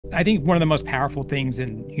I think one of the most powerful things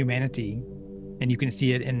in humanity, and you can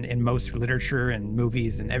see it in most literature and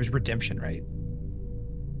movies, and it was redemption, right?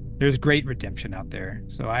 There's great redemption out there.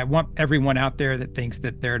 So I want everyone out there that thinks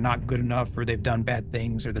that they're not good enough or they've done bad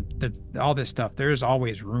things or all this stuff. There's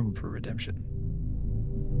always room for redemption.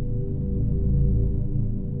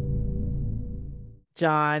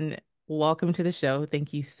 John, welcome to the show.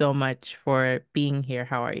 Thank you so much for being here.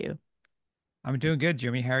 How are you? I'm doing good,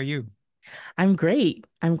 Jimmy. How are you? I'm great.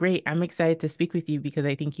 I'm great. I'm excited to speak with you because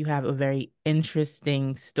I think you have a very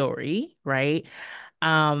interesting story, right?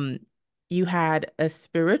 Um, you had a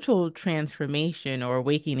spiritual transformation or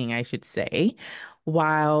awakening, I should say,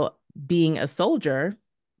 while being a soldier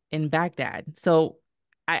in Baghdad. So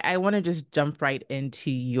I want to just jump right into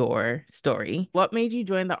your story. What made you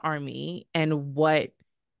join the army and what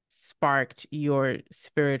sparked your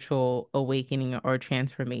spiritual awakening or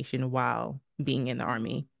transformation while being in the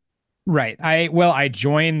army? Right. I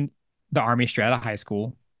joined the Army straight out of high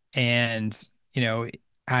school, and you know,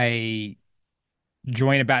 I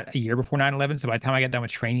joined about a year before 9/11. So by the time I got done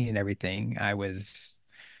with training and everything, it was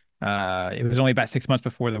only about 6 months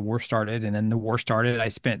before the war started. And then the war started. I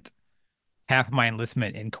spent half of my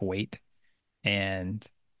enlistment in Kuwait and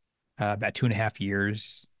about 2.5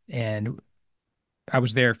 years. And I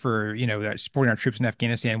was there for, supporting our troops in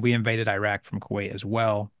Afghanistan. We invaded Iraq from Kuwait as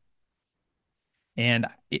well. And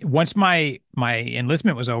once my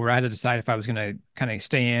enlistment was over, I had to decide if I was going to kind of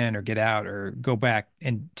stay in or get out or go back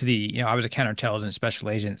into I was a counterintelligence special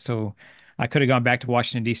agent. So I could have gone back to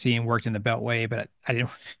Washington, D.C. and worked in the Beltway, but I didn't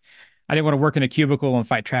want to work in a cubicle and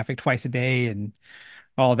fight traffic twice a day and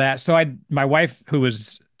all that. So my wife, who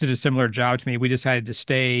was did a similar job to me, we decided to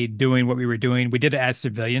stay doing what we were doing. We did it as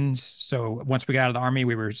civilians. So once we got out of the army,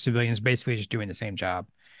 we were civilians, basically just doing the same job.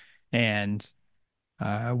 And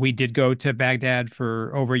we did go to Baghdad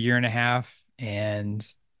for over a year and a half, and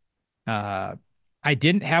uh, I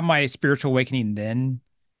didn't have my spiritual awakening then.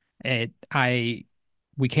 It I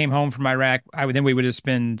We came home from Iraq. Then we would have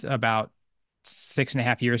spent about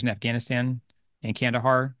 6.5 years in Afghanistan in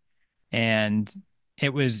Kandahar, and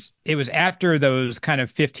it was after those kind of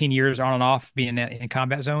 15 years on and off being in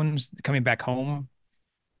combat zones, coming back home,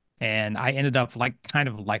 and I ended up like kind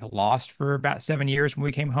of like lost for about 7 years when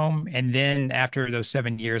we came home. And then after those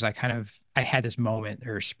 7 years, I had this moment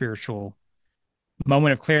or spiritual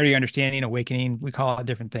moment of clarity, understanding, awakening. We call it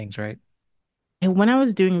different things, right? And when I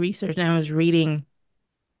was doing research and I was reading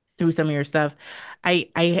through some of your stuff,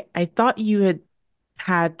 I thought you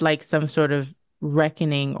had like some sort of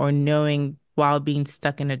reckoning or knowing while being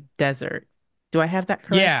stuck in a desert. Do I have that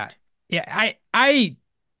Yeah. correct? Yeah. I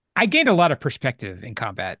gained a lot of perspective in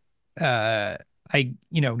combat. Uh I,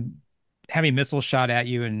 having missiles shot at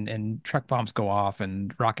you and truck bombs go off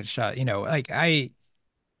and rockets shot, and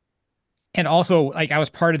also like I was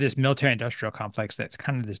part of this military industrial complex that's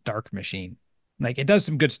kind of this dark machine. Like it does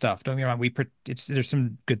some good stuff. Don't get me wrong. There's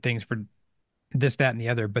some good things for this, that, and the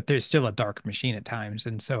other, but there's still a dark machine at times.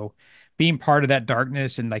 And so being part of that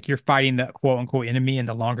darkness and like you're fighting the quote unquote enemy, and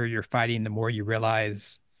the longer you're fighting, the more you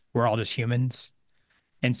realize we're all just humans.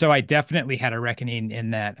 And so I definitely had a reckoning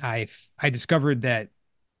in that I discovered that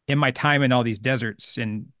in my time in all these deserts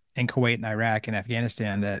in Kuwait and Iraq and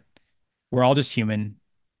Afghanistan that we're all just human,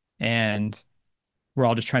 and we're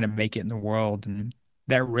all just trying to make it in the world. And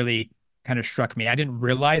that really kind of struck me. I didn't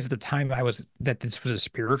realize at the time that this was a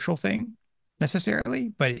spiritual thing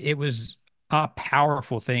necessarily, but it was a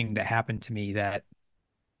powerful thing that happened to me that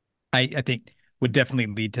I think would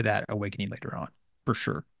definitely lead to that awakening later on, for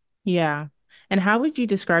sure. Yeah. And how would you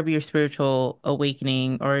describe your spiritual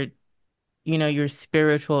awakening or, your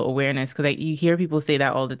spiritual awareness? Because you hear people say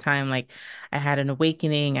that all the time, like, I had an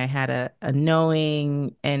awakening, I had a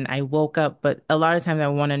knowing, and I woke up. But a lot of times I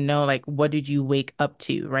want to know, like, what did you wake up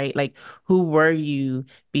to, right? Like, who were you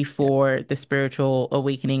Yeah. before the spiritual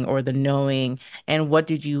awakening or the knowing? And what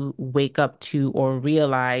did you wake up to or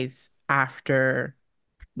realize after,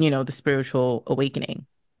 the spiritual awakening?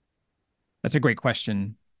 That's a great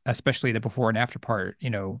question, especially the before and after part.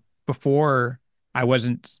 Before I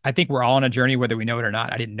think we're all on a journey, whether we know it or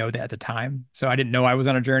not. I didn't know that at the time. So I didn't know I was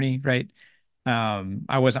on a journey, right?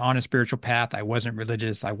 I was on a spiritual path. I wasn't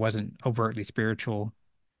religious. I wasn't overtly spiritual.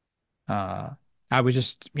 Uh, I was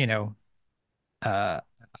just, uh,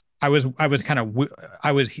 I was kind of,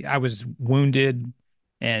 I was wounded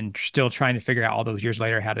and still trying to figure out all those years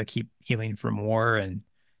later how to keep healing from war and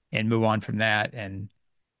move on from that. And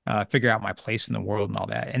figure out my place in the world and all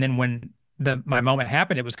that. And then when the my moment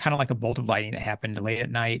happened, it was kind of like a bolt of lightning. It happened late at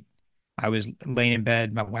night. I was laying in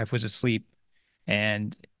bed, my wife was asleep,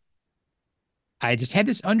 and I just had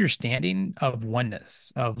this understanding of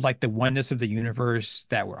oneness, of like the oneness of the universe,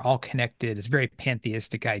 that we're all connected. It's a very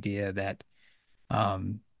pantheistic idea that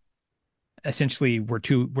um essentially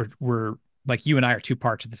we're like you and I are two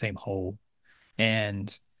parts of the same whole,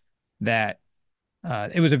 and that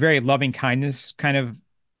it was a very loving kindness kind of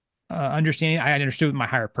understanding. I understood what my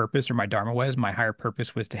higher purpose or my dharma was. My higher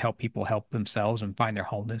purpose was to help people help themselves and find their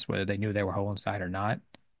wholeness, whether they knew they were whole inside or not,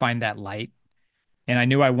 find that light. And I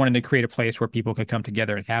knew I wanted to create a place where people could come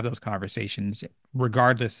together and have those conversations,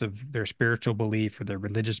 regardless of their spiritual belief or their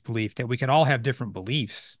religious belief, that we could all have different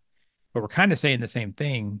beliefs, but we're kind of saying the same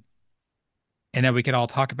thing, and that we could all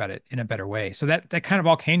talk about it in a better way. So that kind of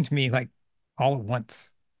all came to me like all at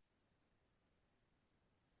once.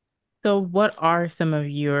 So, what are some of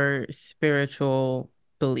your spiritual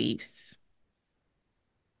beliefs?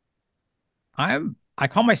 I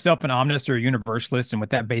call myself an omnist or a universalist, and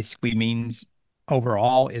what that basically means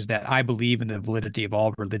overall is that I believe in the validity of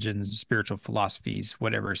all religions, spiritual philosophies,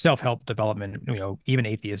 whatever, self-help development, even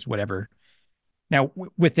atheists, whatever. Now,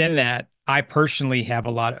 within that, I personally have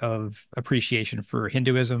a lot of appreciation for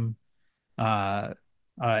Hinduism, uh,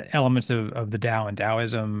 elements of the Tao and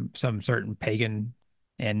Taoism, some certain pagan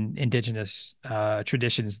and indigenous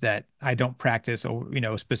traditions that I don't practice, or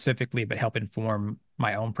specifically, but help inform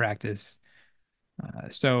my own practice.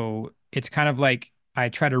 So it's kind of like I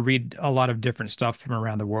try to read a lot of different stuff from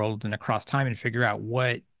around the world and across time and figure out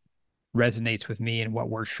what resonates with me and what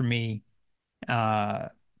works for me. Uh,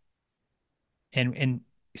 and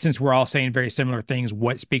since we're all saying very similar things,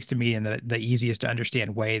 what speaks to me in the easiest to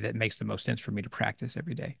understand way that makes the most sense for me to practice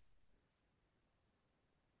every day.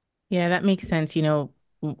 Yeah, that makes sense.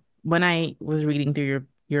 When I was reading through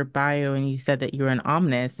your bio and you said that you were an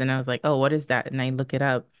omnist, and I was like, oh, what is that? And I look it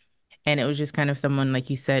up, and it was just kind of someone, like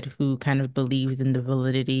you said, who kind of believes in the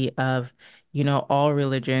validity of, all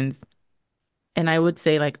religions. And I would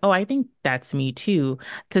say like, oh, I think that's me too,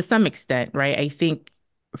 to some extent, right? I think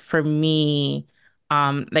for me,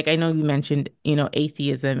 like I know you mentioned,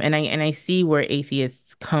 atheism, and I see where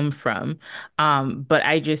atheists come from. But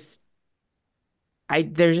I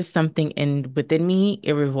there's just something in within me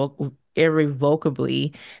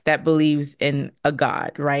irrevocably that believes in a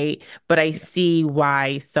God, right? But I Yeah. see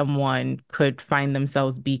why someone could find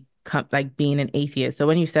themselves become like being an atheist. So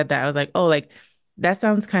when you said that, I was like, oh, like that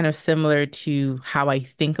sounds kind of similar to how I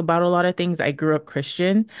think about a lot of things. I grew up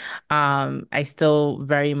Christian. I still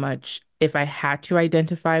very much, if I had to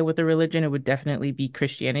identify with a religion, it would definitely be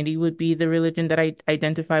Christianity would be the religion that I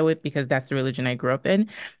identify with because that's the religion I grew up in.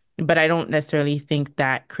 But I don't necessarily think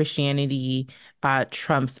that Christianity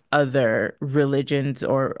trumps other religions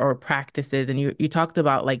or practices. And you talked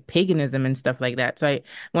about like paganism and stuff like that. So I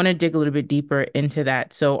want to dig a little bit deeper into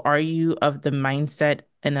that. So are you of the mindset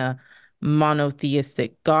in a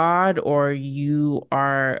monotheistic God, or you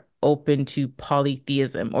are open to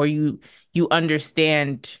polytheism, or you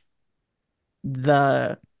understand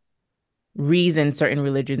the reason certain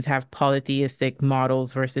religions have polytheistic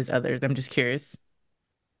models versus others? I'm just curious.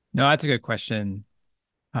 No, that's a good question.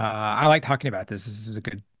 I like talking about this. It's a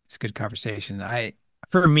good conversation.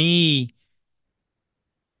 For me,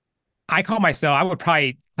 I would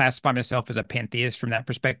probably classify myself as a pantheist from that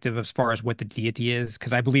perspective as far as what the deity is,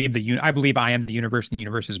 because I believe I am the universe and the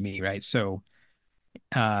universe is me, right? So,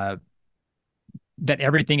 uh, that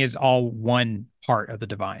everything is all one part of the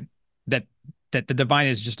divine. That that the divine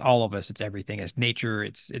is just all of us. It's everything. It's nature.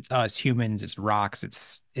 It's us humans. It's rocks.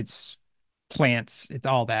 It's plants. It's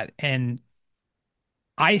all that. And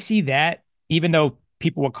I see that, even though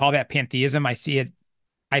people would call that pantheism, I see it.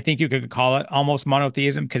 I think you could call it almost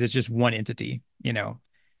monotheism because it's just one entity.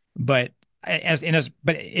 But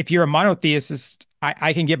but if you're a monotheist,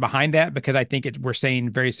 I can get behind that because I think we're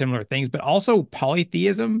saying very similar things. But also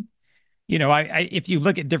polytheism, if you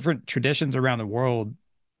look at different traditions around the world,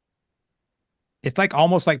 it's like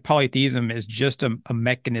almost like polytheism is just a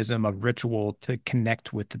mechanism of ritual to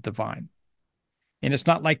connect with the divine. And it's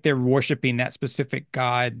not like they're worshiping that specific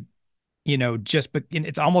God, just but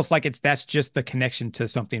it's almost like that's just the connection to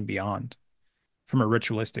something beyond from a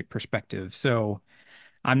ritualistic perspective. So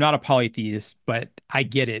I'm not a polytheist, but I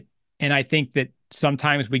get it. And I think that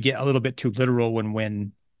sometimes we get a little bit too literal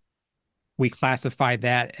when we classify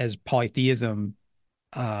that as polytheism,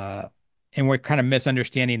 uh, and we're kind of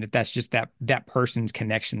misunderstanding that that's just that person's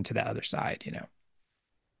connection to the other side.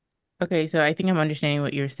 Okay, so I think I'm understanding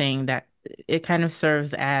what you're saying, that it kind of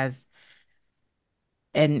serves as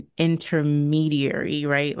an intermediary,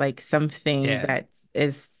 right? Like something Yeah. that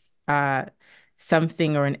is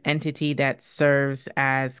something or an entity that serves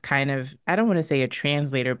as kind of, I don't want to say a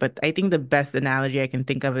translator, but I think the best analogy I can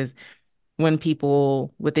think of is when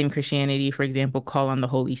people within Christianity, for example, call on the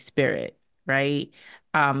Holy Spirit, right?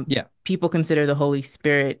 Yeah, People consider the Holy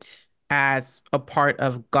Spirit as a part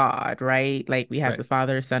of God, right? Like we have right. the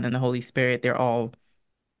Father, Son, and the Holy Spirit. They're all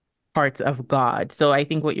parts of God. So I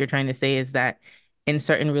think what you're trying to say is that in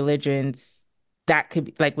certain religions, that could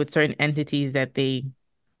be like with certain entities that they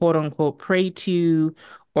quote unquote pray to,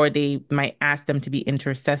 or they might ask them to be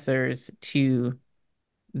intercessors to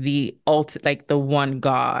like the one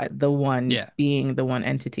God, the one Yeah, being, the one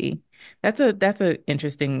entity. That's a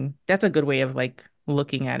good way of like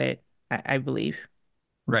looking at it, I believe.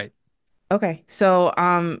 right. Okay. So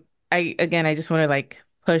I just want to like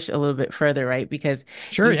push a little bit further, right? Because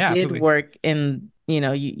Sure, you yeah, did absolutely. work in,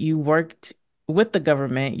 you worked with the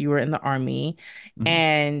government, you were in the army, Mhm.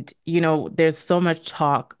 and there's so much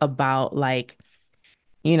talk about like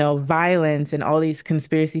violence and all these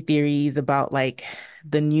conspiracy theories about like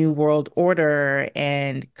the new world order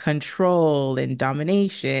and control and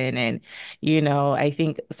domination. And, I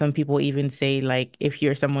think some people even say like if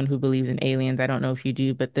you're someone who believes in aliens, I don't know if you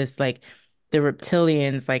do, but this like the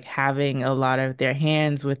reptilians like having a lot of their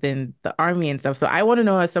hands within the army and stuff. So I want to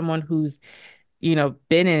know as someone who's,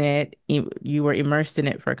 been in it, you were immersed in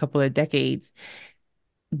it for a couple of decades,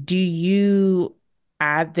 do you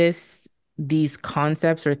add these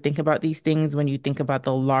concepts or think about these things when you think about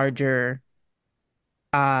the larger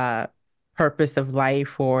uh purpose of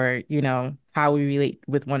life, or how we relate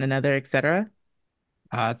with one another, etc.?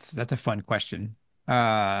 That's a fun question.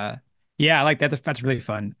 Uh, yeah, I like that. That's really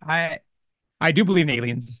fun. I do believe in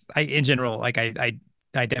aliens. In general, I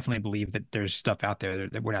definitely believe that there's stuff out there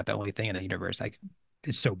that we're not the only thing in the universe. Like,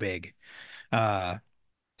 it's so big. Uh,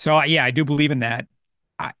 yeah, I do believe in that.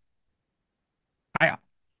 I, I,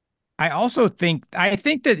 I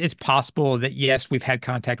think that it's possible that yes, we've had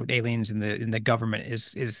contact with aliens, and the government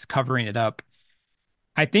is covering it up.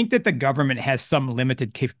 I think that the government has some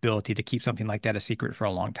limited capability to keep something like that a secret for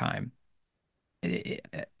a long time.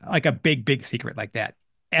 Like a big secret like that.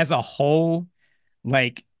 As a whole,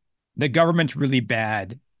 like the government's really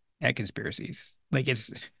bad at conspiracies. Like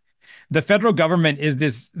it's the federal government is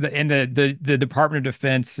the Department of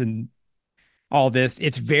Defense and all this.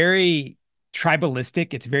 It's very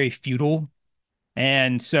tribalistic. It's very feudal.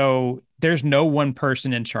 And so there's no one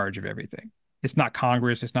person in charge of everything. It's not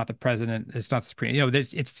Congress. It's not the president. It's not the Supreme.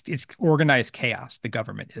 It's organized chaos. The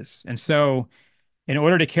government is. And so in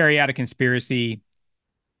order to carry out a conspiracy,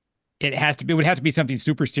 it would have to be something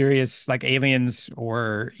super serious like aliens,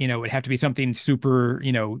 or it would have to be something super,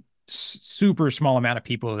 super small amount of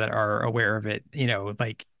people that are aware of it,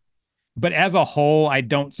 like. But as a whole, I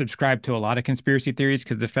don't subscribe to a lot of conspiracy theories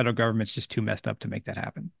because the federal government's just too messed up to make that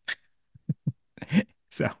happen.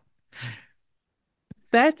 So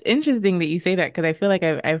That's interesting that you say that, because I feel like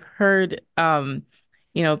I've heard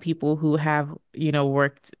people who have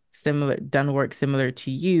done work similar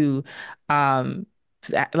to you, um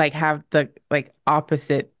like have the like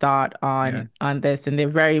opposite thought yeah, on this, and they're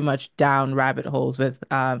very much down rabbit holes with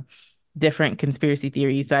different conspiracy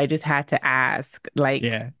theories. So I just had to ask like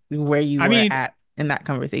yeah. where you I were mean, at in that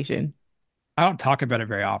conversation. I don't talk about it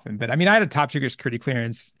very often, but I mean, I had a top secret security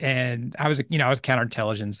clearance, and I was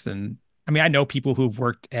counterintelligence, and I mean, I know people who've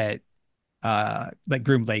worked at like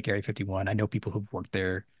Groom Lake Area 51. I know people who've worked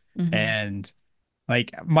there, Hmm. and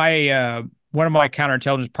like my one of my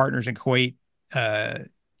counterintelligence partners in Kuwait uh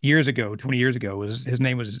years ago, 20 years ago, was his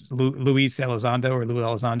name was Luis Elizondo, or Lou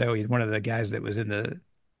Elizondo. He's one of the guys that was in the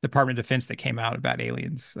Department of Defense that came out about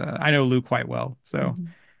aliens. I know Lou quite well. So Hmm.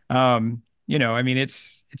 I mean,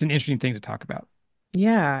 it's an interesting thing to talk about.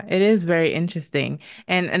 Yeah, it is very interesting.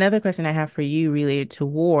 And another question I have for you related to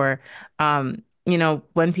war,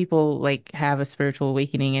 when people like have a spiritual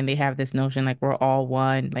awakening and they have this notion like we're all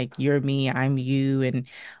one, like you're me, I'm you, and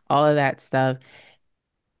all of that stuff,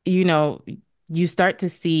 you know, you start to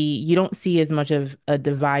see, you don't see as much of a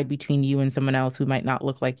divide between you and someone else who might not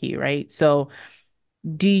look like you, right? So,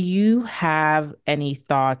 do you have any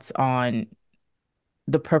thoughts on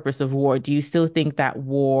the purpose of war? Do you still think that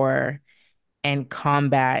war and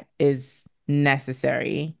combat is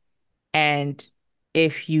necessary? And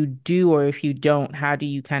if you do or if you don't, how do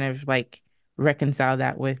you kind of like reconcile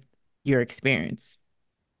that with your experience?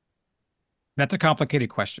 That's a complicated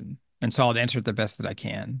question, and so I'll answer it the best that I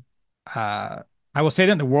can. Uh, I will say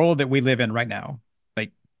that in the world that we live in right now,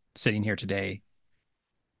 like sitting here today,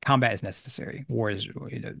 combat is necessary. War is,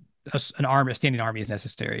 a standing army is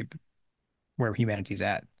necessary where humanity's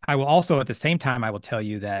at. I will also, at the same time, I will tell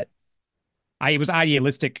you that I was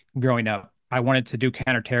idealistic growing up. I wanted to do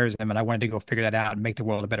counterterrorism, and I wanted to go figure that out and make the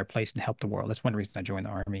world a better place and help the world. That's one reason I joined the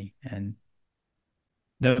army. And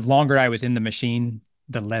the longer I was in the machine,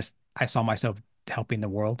 the less I saw myself helping the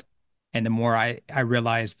world. And the more I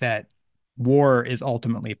realized that war is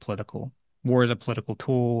ultimately political. War is a political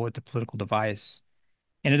tool, it's a political device.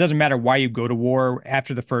 And it doesn't matter why you go to war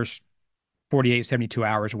after the first 48, 72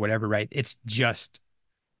 hours or whatever, right? It's just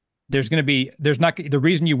there's not the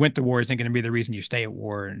reason you went to war isn't going to be the reason you stay at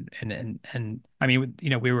war. And I mean,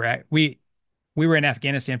 we were in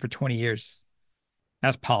Afghanistan for 20 years.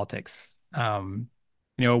 That's politics.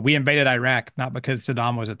 We invaded Iraq not because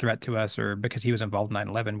Saddam was a threat to us or because he was involved in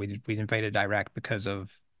 9/11. We invaded Iraq because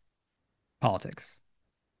of politics.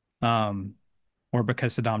 Um, or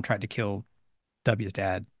because Saddam tried to kill W's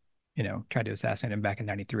dad, tried to assassinate him back in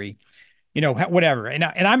 93. Whatever. And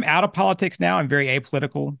I'm out of politics now. I'm very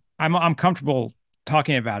apolitical. I'm comfortable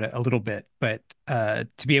talking about it a little bit, but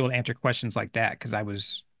to be able to answer questions like that, because I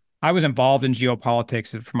was involved in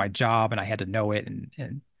geopolitics for my job and I had to know it.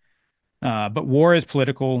 But war is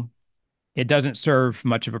political. It doesn't serve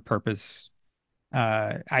much of a purpose.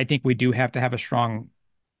 I think we do have to have a strong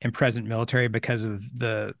and present military because of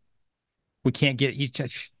the we can't get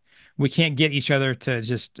each we can't get each other to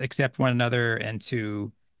just accept one another and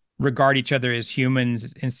to regard each other as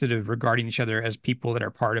humans instead of regarding each other as people that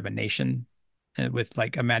are part of a nation with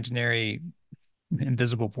like imaginary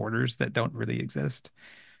invisible borders that don't really exist.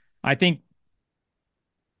 I think,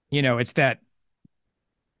 it's that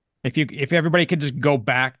if everybody could just go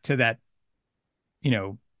back to that, you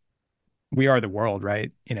know, we are the world,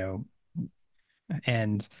 right?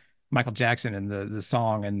 And Michael Jackson and the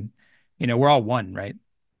song and we're all one, right?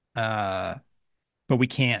 Uh but we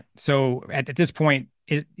can't. So at this point,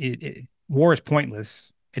 war is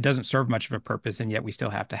pointless. It doesn't serve much of a purpose, and yet we still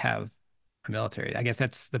have to have a military. I guess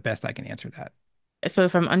that's the best I can answer that. So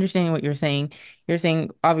if I'm understanding what you're saying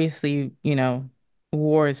obviously,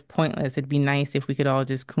 war is pointless. It'd be nice if we could all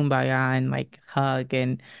just kumbaya and like hug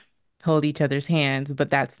and hold each other's hands, but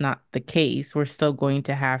that's not the case. We're still going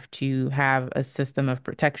to have a system of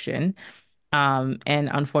protection. And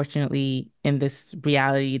unfortunately, in this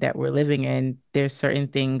reality that we're living in, there's certain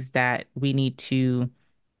things that we need to,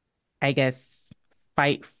 I guess,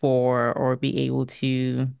 fight for or be able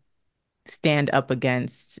to stand up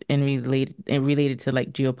against in related to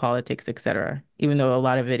like geopolitics, etc. Even though a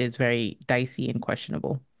lot of it is very dicey and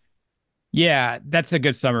questionable. Yeah, that's a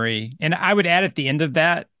good summary. And I would add at the end of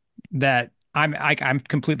that I'm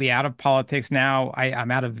completely out of politics now.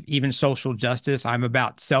 I'm out of even social justice. I'm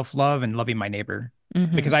about self-love and loving my neighbor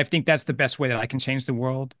because Hmm. I think that's the best way that I can change the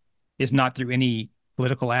world is not through any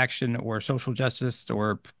political action or social justice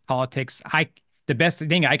or politics. The best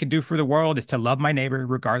thing I can do for the world is to love my neighbor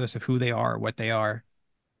regardless of who they are or what they are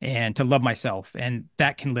and to love myself. And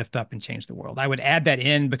that can lift up and change the world. I would add that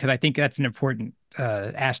in because I think that's an important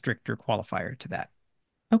asterisk or qualifier to that.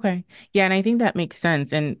 Okay. Yeah, and I think that makes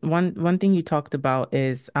sense. And one thing you talked about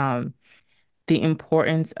is the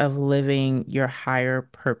importance of living your higher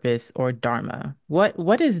purpose or dharma.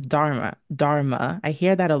 What is dharma? Dharma. I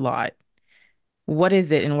hear that a lot. What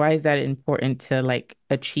is it and why is that important to like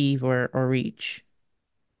achieve or reach?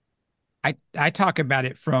 I talk about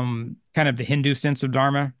it from kind of the Hindu sense of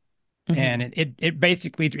dharma, and Hmm. it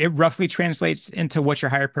basically it roughly translates into what your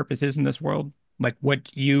higher purpose is in this world, like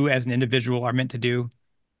what you as an individual are meant to do.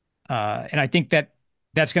 And I think that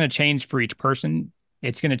that's going to change for each person.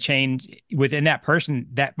 It's going to change within that person.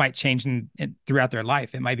 That might change throughout their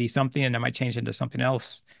life. It might be something, and it might change into something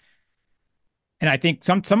else. And I think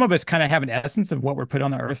some of us kind of have an essence of what we're put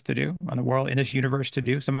on the earth to do, on the world, in this universe to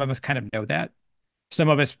do. Some of us kind of know that. Some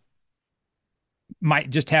of us might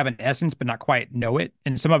just have an essence, but not quite know it.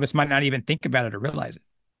 And some of us might not even think about it or realize it.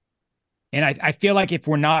 And I feel like if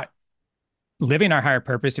we're not living our higher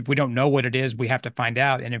purpose, if we don't know what it is, we have to find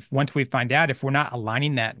out. And if once we find out, if we're not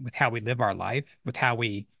aligning that with how we live our life, with how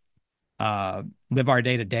we live our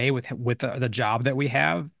day to day, with the job that we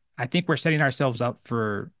have, I think we're setting ourselves up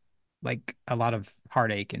for like a lot of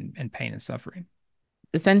heartache and pain and suffering.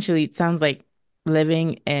 Essentially, it sounds like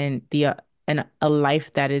living in a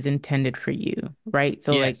life that is intended for you, right?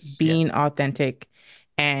 So like Yes. Yeah. being authentic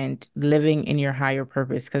and living in your higher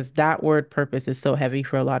purpose, because that word purpose is so heavy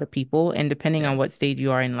for a lot of people. And depending Yeah. on what stage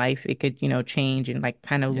you are in life, it could, change and like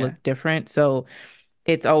kind of Yeah. look different. So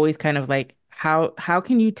it's always kind of like how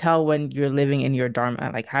can you tell when you're living in your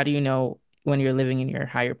dharma? Like how do you know when you're living in your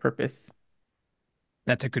higher purpose?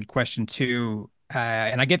 That's a good question too.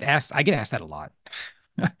 And I get asked that a lot.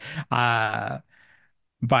 uh,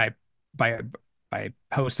 by by by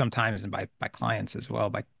hosts sometimes and by clients as well,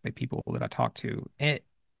 by people that I talk to. It's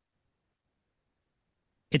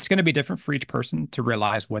going to be different for each person to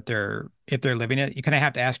realize what they're if they're living it. You kind of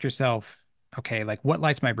have to ask yourself, okay, like what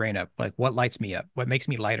lights my brain up? Like what lights me up? What makes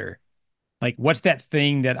me lighter? Like, what's that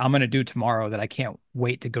thing that I'm going to do tomorrow that I can't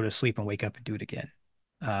wait to go to sleep and wake up and do it again?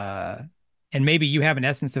 Uh, and maybe you have an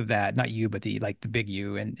essence of that, not you, but the like the big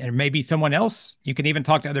you, and maybe someone else. You can even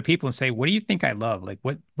talk to other people and say, "What do you think I love? Like,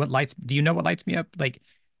 what lights? Do you know what lights me up?" Like,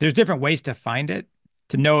 there's different ways to find it,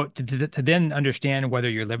 to know, to then understand whether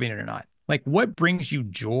you're living it or not. Like, what brings you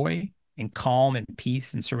joy and calm and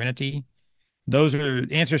peace and serenity? Those are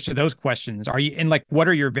answers to those questions. Are you, and like, what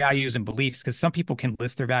are your values and beliefs? Because some people can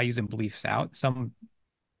list their values and beliefs out. Some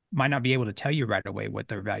might not be able to tell you right away what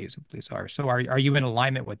their values and beliefs are. So are you in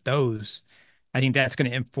alignment with those? I think that's going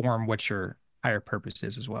to inform what your higher purpose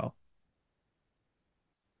is as well.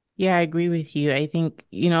 Yeah, I agree with you. I think,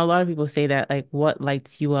 a lot of people say that like what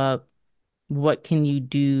lights you up, what can you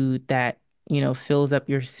do that, fills up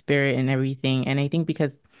your spirit and everything. And I think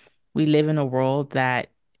because we live in a world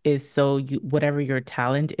that is so whatever your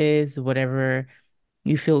talent is, whatever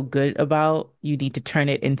you feel good about, you need to turn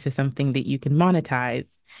it into something that you can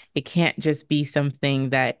monetize. It can't just be something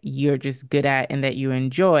that you're just good at and that you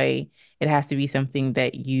enjoy. It has to be something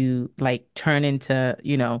that you like turn into,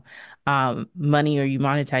 money or you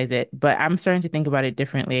monetize it. But I'm starting to think about it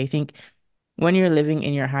differently. I think when you're living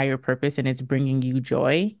in your higher purpose and it's bringing you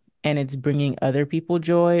joy and it's bringing other people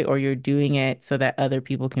joy, or you're doing it so that other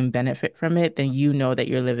people can benefit from it, then you know that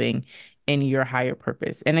you're living in your higher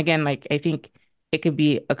purpose. And again, like I think it could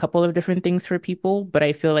be a couple of different things for people, but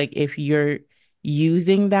I feel like if you're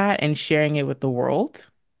using that and sharing it with the world,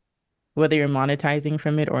 whether you're monetizing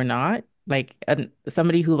from it or not, like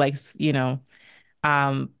somebody who likes,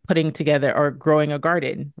 putting together or growing a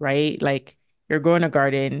garden, right? Like you're growing a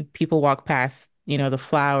garden, people walk past, the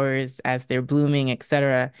flowers as they're blooming,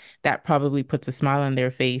 etc. That probably puts a smile on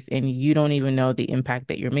their face, and you don't even know the impact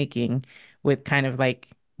that you're making with kind of like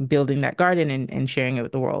building that garden and sharing it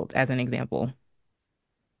with the world, as an example.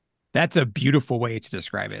 That's a beautiful way to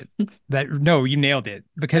describe it. That no, you nailed it.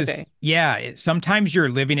 Okay. Because yeah, sometimes you're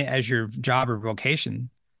living it as your job or vocation,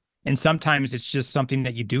 and sometimes it's just something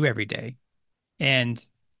that you do every day. And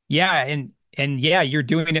yeah, and yeah, you're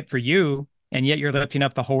doing it for you, and yet you're lifting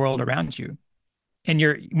up the whole world around you. And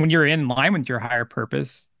you're when you're in line with your higher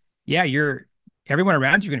purpose, yeah, you're everyone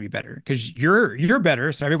around you going to be better because you're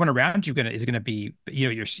better. So everyone around you is gonna be,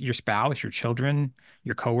 your spouse, your children,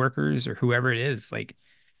 your coworkers, or whoever it is. Like,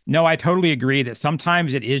 no, I totally agree that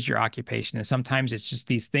sometimes it is your occupation, and sometimes it's just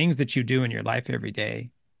these things that you do in your life every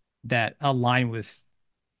day that align with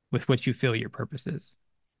what you feel your purpose is.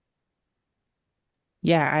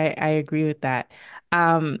 Yeah, I agree with that.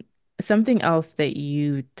 Um, Something else that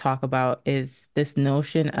you talk about is this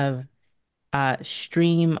notion of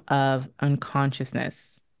stream of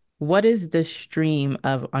unconsciousness. What is the stream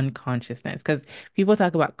of unconsciousness? Because people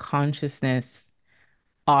talk about consciousness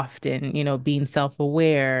often, being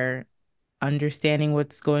self-aware, understanding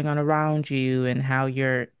what's going on around you and how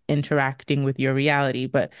you're interacting with your reality.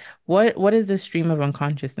 But what is the stream of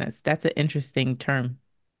unconsciousness? That's an interesting term.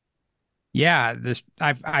 Yeah,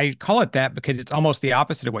 I call it that because it's almost the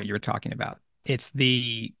opposite of what you were talking about. It's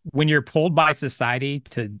the when you're pulled by society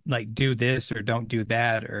to like do this or don't do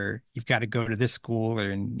that, or you've got to go to this school, or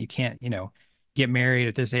and you can't, get married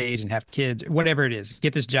at this age and have kids, whatever it is,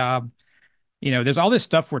 get this job. There's all this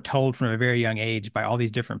stuff we're told from a very young age by all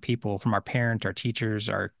these different people, from our parents, our teachers,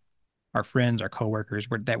 our friends, our coworkers,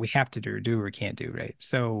 that we have to do or can't do, right?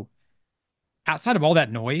 So outside of all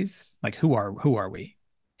that noise, like who are we?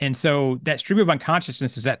 And so that stream of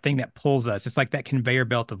unconsciousness is that thing that pulls us. It's like that conveyor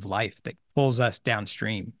belt of life that pulls us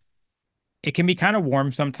downstream. It can be kind of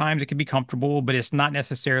warm sometimes, it can be comfortable, but it's not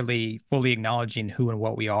necessarily fully acknowledging who and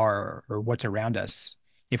what we are, or what's around us.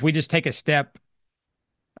 If we just take a step,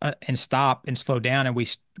 and stop and slow down, and we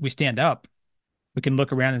stand up, we can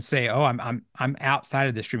look around and say, "Oh, I'm outside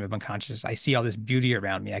of the stream of unconsciousness. I see all this beauty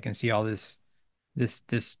around me. I can see all this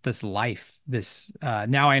life, this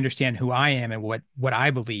now I understand who I am and what I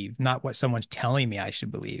believe, not what someone's telling me I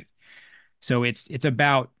should believe." So it's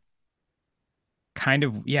about kind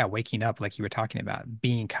of, yeah, waking up, like you were talking about,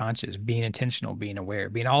 being conscious, being intentional, being aware,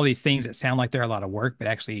 being all these things that sound like they're a lot of work, but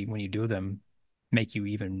actually when you do them, make you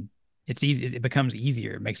even it's easy, it becomes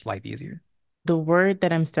easier, it makes life easier. The word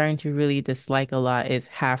that I'm starting to really dislike a lot is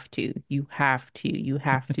have to. You have to. You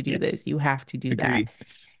have to do this. Yes, You have to do that. agreed.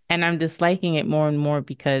 And I'm disliking it more and more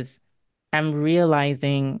because I'm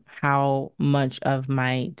realizing how much of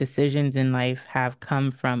my decisions in life have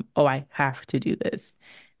come from, oh, I have to do this.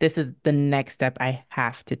 This is the next step I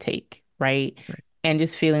have to take, right? Right. And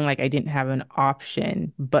just feeling like I didn't have an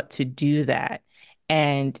option but to do that.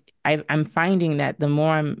 And I'm finding that the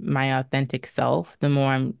more I'm my authentic self, the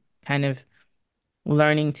more I'm kind of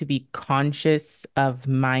learning to be conscious of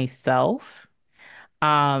myself.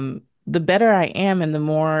 the better I am and the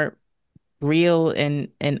more real and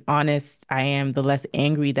honest I am, the less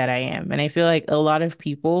angry that I am. And I feel like a lot of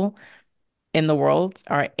people in the world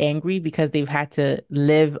are angry because they've had to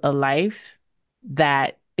live a life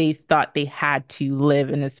that they thought they had to live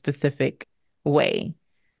in a specific way.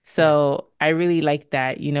 Yes. So I really like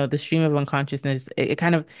that, the stream of unconsciousness, it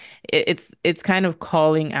kind of it's kind of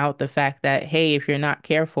calling out the fact that, hey, if you're not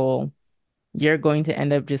careful, you're going to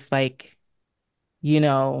end up just like, you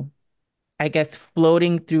know, I guess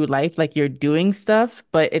floating through life like you're doing stuff,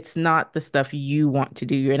 but it's not the stuff you want to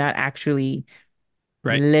do. You're not actually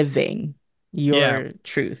Right. living Yeah. your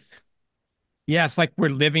truth. Yeah. It's like we're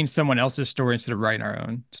living someone else's story instead of writing our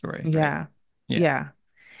own story. Right. Yeah. Yeah. Yeah.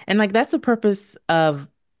 And like that's the purpose of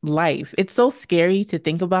life. It's so scary to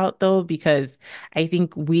think about though, because I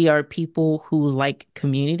think we are people who like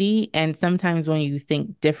community. And sometimes when you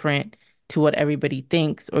think different to what everybody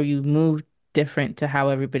thinks, or you move different to how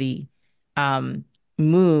everybody um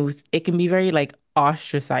moves, it can be very like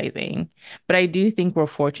ostracizing. But I do think we're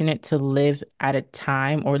fortunate to live at a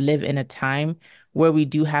time, or live in a time where we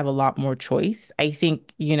do have a lot more choice. I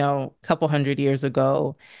think, a couple hundred years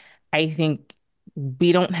ago, I think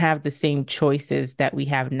we don't have the same choices that we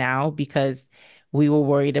have now because we were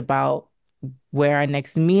worried about where our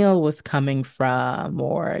next meal was coming from,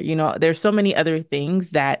 or, there's so many other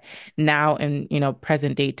things that now in,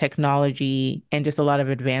 present day technology and just a lot of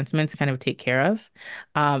advancements kind of take care of.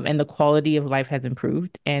 And the quality of life has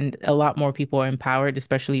improved and a lot more people are empowered,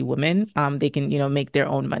 especially women. They can, make their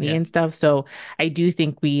own money Yeah. and stuff. So I do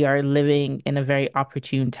think we are living in a very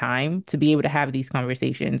opportune time to be able to have these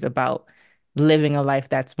conversations about living a life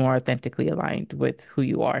that's more authentically aligned with who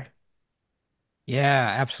you are.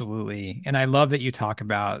 Yeah, absolutely. And I love that you talk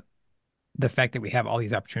about the fact that we have all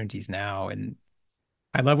these opportunities now. And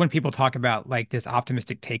I love when people talk about like this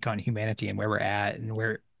optimistic take on humanity and where we're at and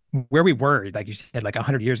where we were, like you said, like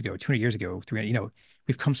 100 years ago, 200 years ago, 300,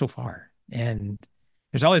 we've come so far. And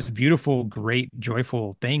there's all this beautiful, great,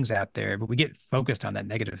 joyful things out there, but we get focused on that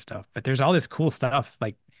negative stuff. But there's all this cool stuff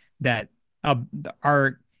like that uh,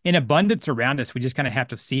 are in abundance around us. We just kind of have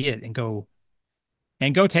to see it and go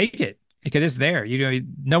take it because it's there.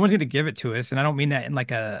 No one's going to give it to us. And I don't mean that in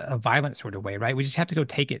like a violent sort of way, right? We just have to go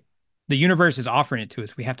take it. The universe is offering it to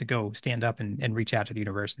us. We have to go stand up and reach out to the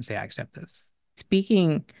universe and say, I accept this.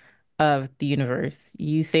 Speaking of the universe,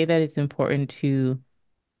 you say that it's important to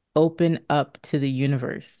open up to the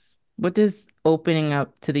universe. What does opening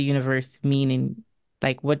up to the universe mean? And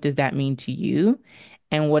like, what does that mean to you?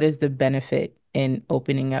 And what is the benefit in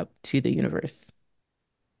opening up to the universe?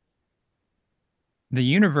 The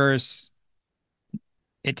universe,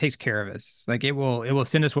 it takes care of us. Like it will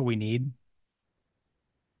send us what we need.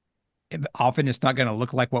 Often it's not going to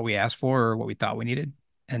look like what we asked for or what we thought we needed.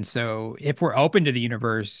 And so if we're open to the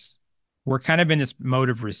universe, we're kind of in this mode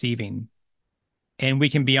of receiving and we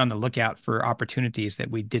can be on the lookout for opportunities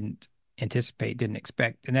that we didn't anticipate, didn't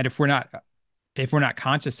expect. And that if we're not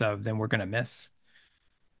conscious of, then we're going to miss.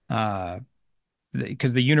 Uh,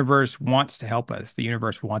 because the universe wants to help us. The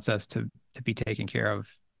universe wants us to be taken care of.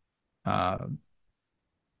 Uh,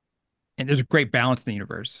 and there's a great balance in the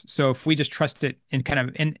universe. So if we just trust it and kind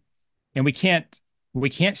of and we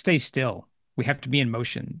can't stay still. We have to be in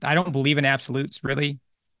motion. I don't believe in absolutes really,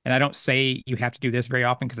 and I don't say you have to do this very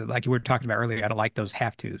often because like you were talking about earlier, I don't like those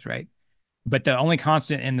have tos, right? But the only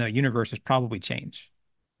constant in the universe is probably change.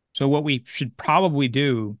 So what we should probably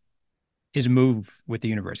do is move with the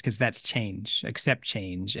universe because that's change, accept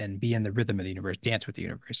change, and be in the rhythm of the universe, dance with the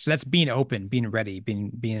universe. So that's being open, being ready,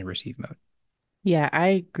 being in receive mode. Yeah, I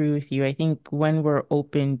agree with you. I think when we're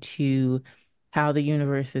open to how the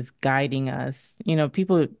universe is guiding us,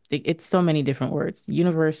 people, it's so many different words,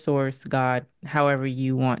 universe, source, God, however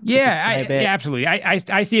you want to describe Yeah, it. absolutely.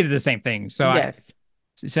 I see it as the same thing. So I Yes.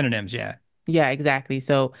 synonyms, yeah. Yeah, exactly.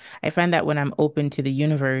 So I find that when I'm open to the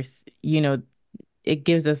universe, it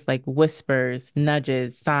gives us like whispers,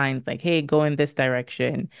 nudges, signs like, hey, go in this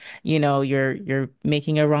direction. You're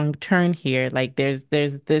making a wrong turn here. Like there's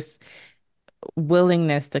this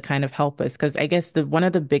willingness to kind of help us. Because I guess the one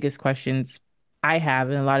of the biggest questions I have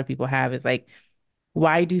and a lot of people have is like,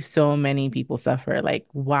 why do so many people suffer? Like,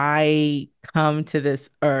 why come to this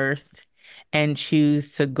earth and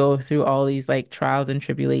choose to go through all these like trials and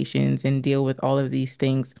tribulations and deal with all of these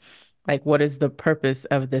things? Like, what is the purpose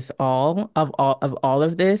of this all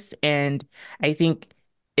of this? And I think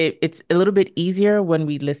it's a little bit easier when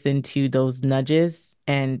we listen to those nudges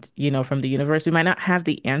and, from the universe. We might not have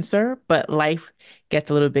the answer, but life gets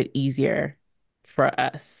a little bit easier for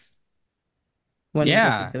us when we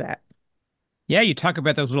listen Yeah. to that. Yeah, you talk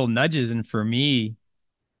about those little nudges, and for me,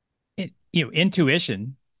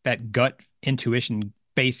 intuition. that gut intuition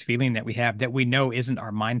based feeling that we have that we know isn't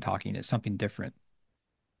our mind talking, it's something different.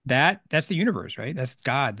 That's the universe, right? That's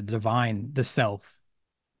God, the divine, the self,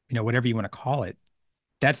 whatever you want to call it.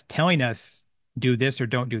 That's telling us do this or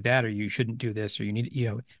don't do that, or you shouldn't do this, or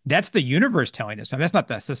that's the universe telling us. That's not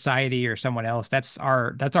the society or someone else. That's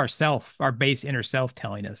our self, our base inner self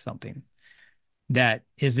telling us something that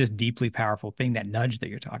is this deeply powerful thing, that nudge that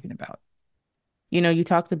you're talking about. You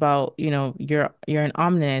talked about, you're an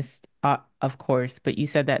omninist, of course, but you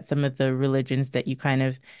said that some of the religions that you kind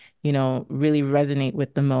of, really resonate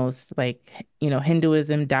with the most, like,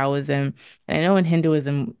 Hinduism, Taoism. And I know in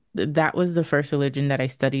Hinduism, that was the first religion that I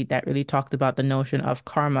studied that really talked about the notion of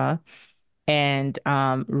karma and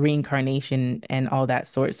reincarnation and all that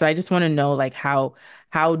sort. So I just want to know, like, how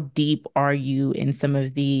deep are you in some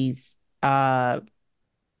of these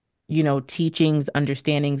teachings,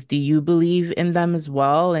 understandings? Do you believe in them as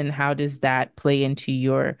well? And how does that play into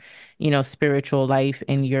your, spiritual life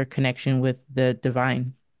and your connection with the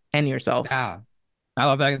divine and yourself? Ah, I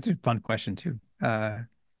love that. It's a fun question too.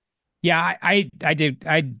 Yeah, I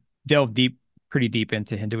delve pretty deep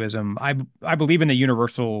into Hinduism. I believe in the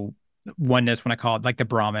universal oneness when I call it like the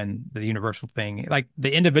Brahman, the universal thing. Like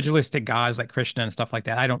the individualistic gods like Krishna and stuff like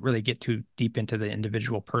that. I don't really get too deep into the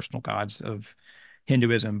individual personal gods of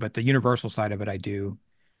Hinduism, but the universal side of it I do.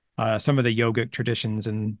 Some of the yogic traditions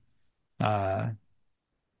and uh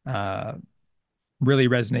uh really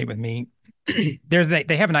resonate with me.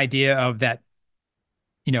 They have an idea of that,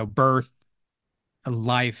 birth,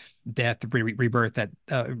 life, death, rebirth, that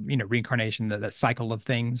reincarnation, the cycle of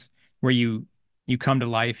things where you come to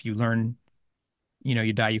life, you learn,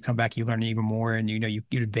 you die, you come back, you learn even more, and you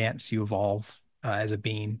advance, you evolve as a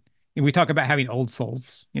being. And we talk about having old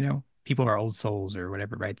souls, people are old souls or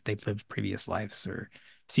whatever, right? They've lived previous lives or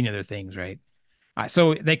seen other things, right?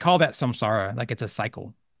 So they call that samsara, like it's a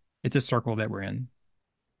cycle, it's a circle that we're in.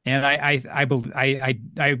 And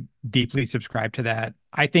I deeply subscribe to that.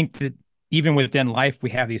 I think that even within life, we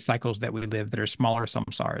have these cycles that we live that are smaller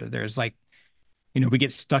samsara. There's like, we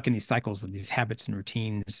get stuck in these cycles of these habits and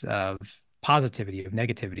routines of positivity, of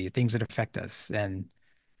negativity, things that affect us. And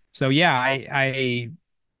so, yeah,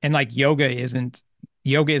 and like yoga isn't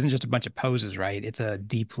just a bunch of poses, right? It's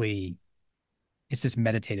this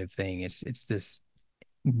meditative thing. It's this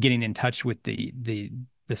getting in touch with the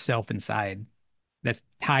self inside that's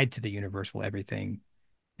tied to the universal everything,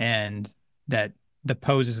 and that the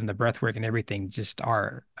poses and the breath work and everything just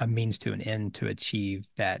are a means to an end to achieve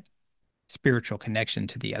that spiritual connection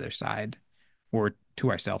to the other side, or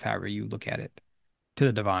to ourself, however you look at it, to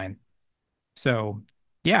the divine. So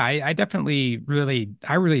yeah, I definitely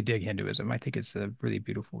I really dig Hinduism. I think it's a really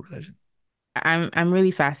beautiful religion. I'm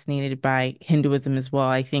really fascinated by Hinduism as well.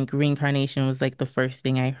 I think reincarnation was like the first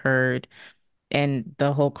thing I heard, and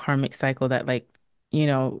the whole karmic cycle that, like, you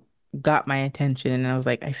know, got my attention. And I was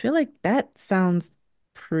like, I feel like that sounds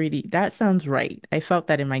right. I felt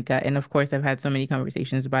that in my gut. And of course, I've had so many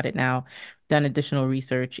conversations about it now, done additional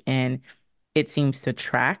research, and it seems to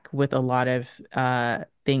track with a lot of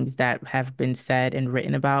things that have been said and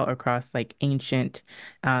written about across like ancient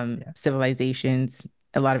Yeah. civilizations,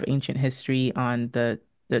 a lot of ancient history on the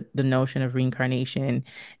notion of reincarnation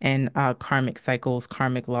and karmic cycles,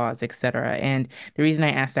 karmic laws, etc. And the reason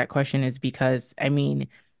I asked that question is because, I mean,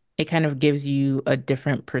 it kind of gives you a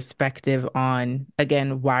different perspective on,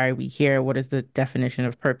 again, why are we here? What is the definition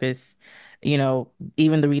of purpose?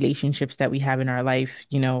 Even the relationships that we have in our life,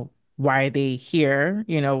 why are they here?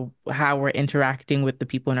 How we're interacting with the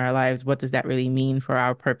people in our lives. What does that really mean for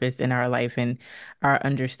our purpose in our life and our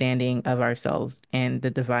understanding of ourselves and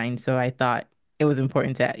the divine? So I thought it was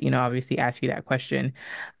important to, obviously ask you that question.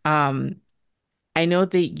 Um, I know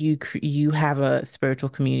that you have a spiritual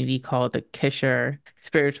community called the Kishar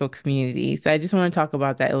spiritual community. So I just want to talk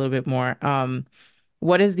about that a little bit more.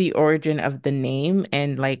 What is the origin of the name,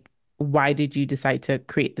 and like why did you decide to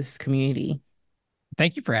create this community?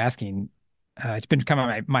 Thank you for asking. It's been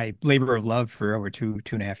kind of my labor of love for over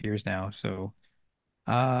 2.5 years now. So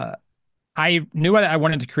uh, I knew that I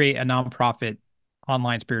wanted to create a nonprofit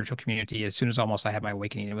online spiritual community as soon as almost I had my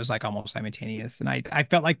awakening. It was like almost simultaneous. And I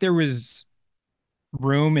felt like there was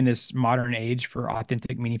room in this modern age for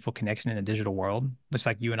authentic, meaningful connection in the digital world. Looks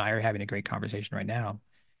like you and I are having a great conversation right now.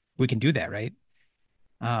 We can do that, right?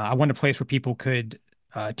 I want a place where people could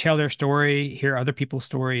tell their story, hear other people's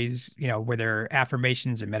stories, where there are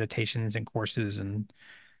affirmations and meditations and courses. And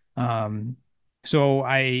um, so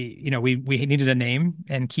we needed a name,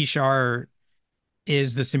 and Kishar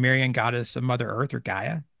is the Sumerian goddess of Mother Earth, or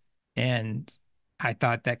Gaia. And I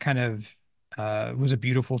thought that kind of was a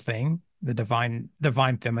beautiful thing, the divine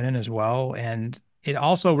feminine as well. And it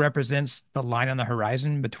also represents the line on the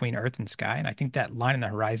horizon between Earth and sky. And I think that line on the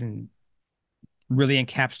horizon really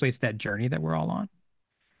encapsulates that journey that we're all on,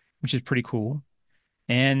 which is pretty cool.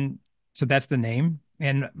 And so that's the name.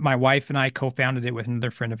 And my wife and I co-founded it with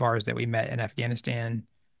another friend of ours that we met in Afghanistan,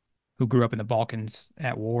 who grew up in the Balkans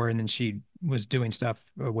at war, and then she was doing stuff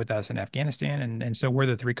with us in Afghanistan, and so we're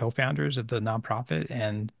the three co-founders of the nonprofit,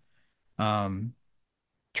 and um,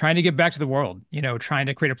 trying to give back to the world. Trying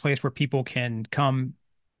to create a place where people can come,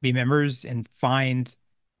 be members, and find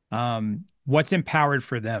what's empowered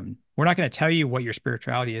for them. We're not going to tell you what your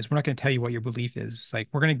spirituality is. We're not going to tell you what your belief is. Like,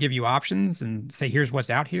 we're going to give you options and say, here's what's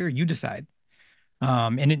out here. You decide.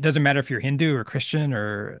 And it doesn't matter if you're Hindu or Christian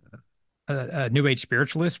or a New Age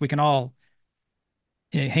spiritualist. We can all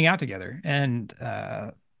hang out together and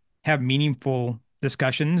have meaningful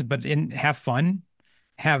discussions, but have fun,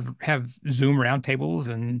 have Zoom roundtables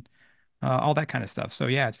and all that kind of stuff. So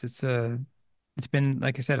yeah, it's been,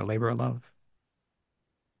 like I said, a labor of love.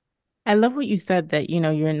 I love what you said that,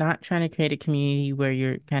 you're not trying to create a community where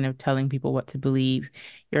you're kind of telling people what to believe.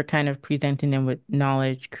 You're kind of presenting them with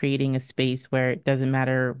knowledge, creating a space where it doesn't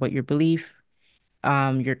matter what your belief,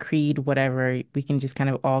 your creed, whatever, we can just kind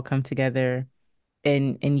of all come together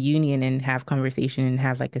in union and have conversation and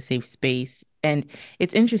have like a safe space. And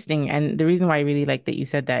it's interesting. And the reason why I really like that you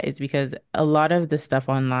said that is because a lot of the stuff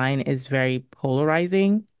online is very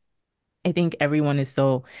polarizing. I think everyone is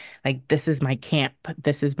so like, this is my camp,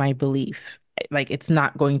 this is my belief. Like, it's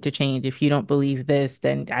not going to change. If you don't believe this,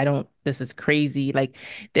 then I don't, this is crazy. Like,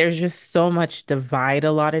 there's just so much divide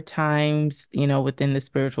a lot of times, within the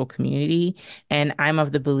spiritual community. And I'm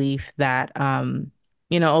of the belief that, a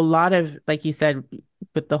lot of, like you said,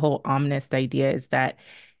 with the whole omnist idea is that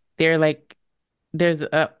they're like, there's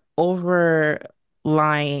a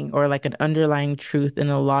overlying or like an underlying truth in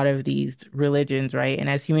a lot of these religions, right? And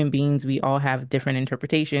as human beings, we all have different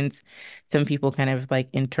interpretations. Some people kind of like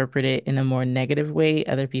interpret it in a more negative way,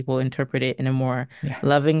 other people interpret it in a more Yeah.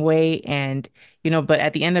 loving way. And, but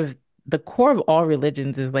at the end of the core of all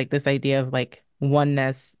religions is like this idea of like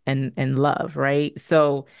oneness and love, right?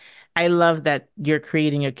 So I love that you're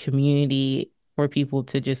creating a community for people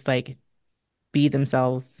to just like be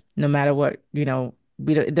themselves no matter what, we don't,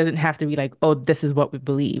 it doesn't have to be like, oh, this is what we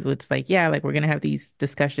believe. It's like, yeah, like we're gonna have these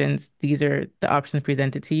discussions. These are the options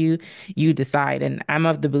presented to you. You decide. And I'm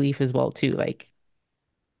of the belief as well too. Like,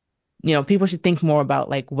 people should think more about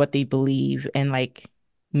like what they believe and like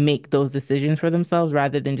make those decisions for themselves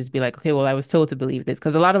rather than just be like, okay, well, I was told to believe this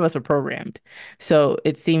because a lot of us are programmed. So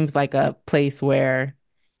it seems like a place where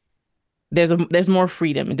there's more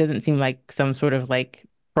freedom. It doesn't seem like some sort of like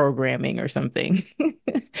programming or something.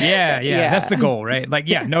 Yeah, yeah, that's the Yeah. goal, right? Like,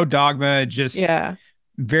 yeah, no dogma, just Yeah.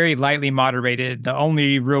 very lightly moderated. The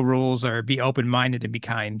only real rules are be open-minded and be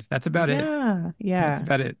kind. That's about it. Yeah. That's Yeah.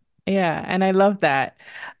 about it. Yeah. And I love that.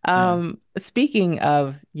 Yeah. Speaking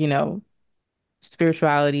of,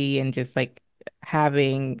 spirituality and just like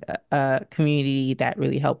having a community that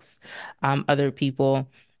really helps other people,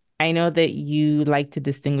 I know that you like to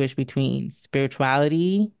distinguish between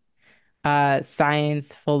spirituality,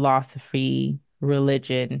 science, philosophy,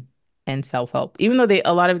 religion, and self-help. Even though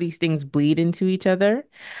a lot of these things bleed into each other,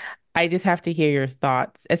 I just have to hear your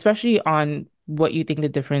thoughts, especially on what you think the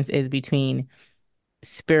difference is between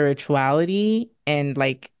spirituality and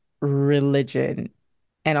like religion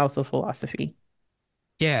and also philosophy.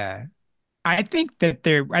 Yeah. I think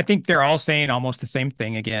they're all saying almost the same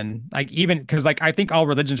thing again. Like, even because, like, I think all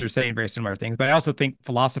religions are saying very similar things, but I also think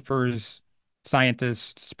philosophers,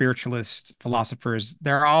 scientists, spiritualists, philosophers,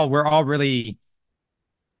 we're all really,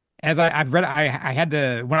 as I've read, I had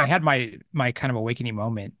to, when I had my kind of awakening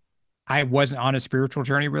moment, I wasn't on a spiritual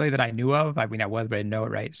journey really that I knew of. I mean, I was, but I didn't know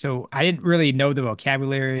it, right. So I didn't really know the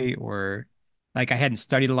vocabulary, or like I hadn't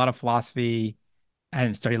studied a lot of philosophy. I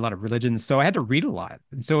hadn't studied a lot of religions, so I had to read a lot.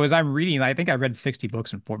 And so as I'm reading, I think I read 60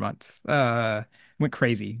 books in 4 months. Went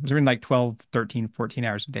crazy. I was reading like 12, 13, 14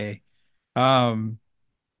 hours a day. Um,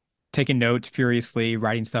 Taking notes furiously,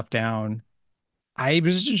 writing stuff down. I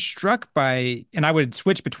was just struck by, and I would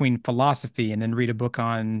switch between philosophy and then read a book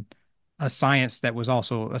on a science that was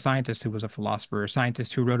also a scientist who was a philosopher, a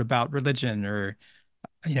scientist who wrote about religion, or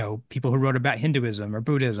people who wrote about Hinduism or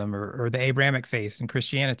Buddhism, or the Abrahamic faith and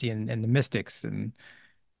Christianity, and the mystics. And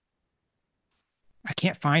I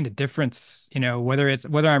can't find a difference, whether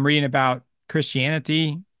I'm reading about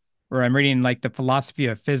Christianity or I'm reading like the philosophy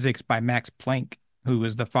of physics by Max Planck, who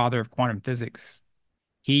was the father of quantum physics.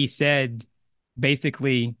 He said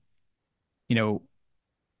basically, you know,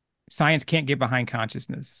 science can't get behind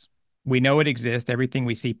consciousness. We know it exists. Everything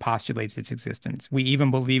we see postulates its existence. We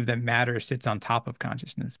even believe that matter sits on top of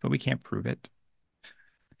consciousness, but we can't prove it.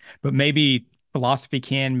 but maybe philosophy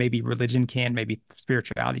can, maybe religion can, maybe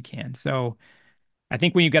spirituality can. So I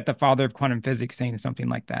think when you get the father of quantum physics saying something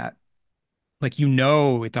like that, like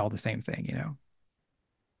it's all the same thing, you know?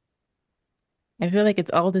 I feel like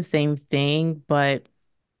it's all the same thing, but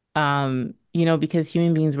because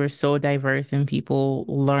human beings were so diverse and people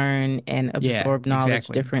learn and Yeah, absorb knowledge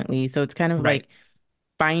exactly. differently. So it's kind of Right. like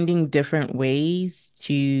finding different ways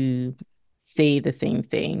to say the same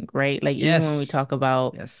thing, right? Like even when we Yes. talk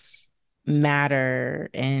about Yes. matter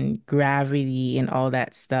and gravity and all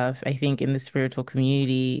that stuff, I think in the spiritual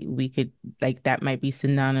community, we could like that might be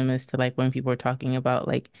synonymous to like when people are talking about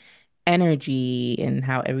like energy and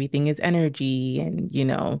how everything is energy and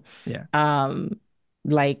Yeah. um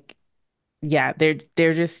like yeah,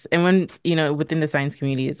 they're just and when within the science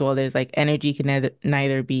community as well, there's like energy can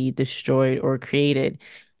neither be destroyed or created,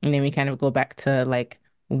 and then we kind of go back to like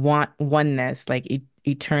oneness, like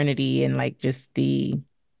eternity, and like just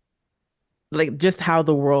how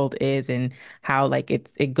the world is and how like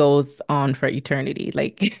it goes on for eternity.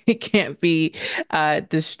 Like it can't be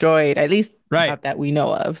destroyed, at least Right. not that we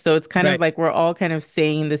know of. So it's kind of Right. like we're all kind of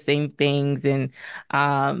saying the same things and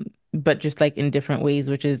but just like in different ways,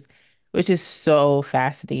 which is so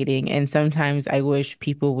fascinating. And sometimes I wish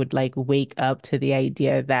people would like wake up to the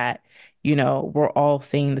idea that, we're all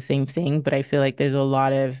saying the same thing, but I feel like there's a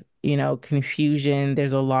lot of, confusion.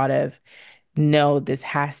 There's a lot of no, this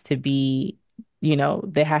has to be,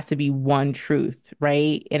 there has to be one truth,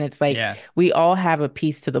 right? And it's like Yeah. we all have a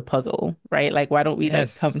piece to the puzzle, right? Like, why don't we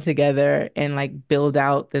like come Yes. together and like build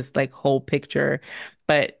out this like whole picture?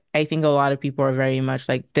 But I think a lot of people are very much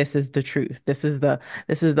like, this is the truth. This is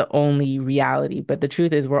the only reality. But the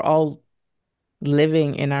truth is we're all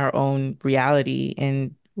living in our own reality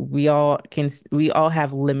and we all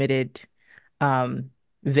have limited um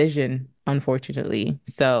vision, unfortunately.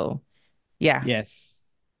 So yeah. Yes.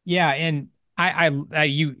 Yeah. And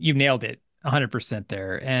you nailed it 100%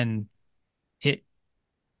 there. And it,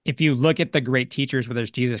 if you look at the great teachers, whether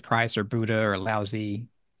it's Jesus Christ or Buddha or Lao Tzu,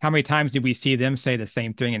 how many times did we see them say the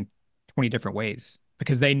same thing in 20 different ways?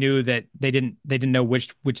 Because they knew that they didn't know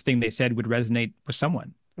which thing they said would resonate with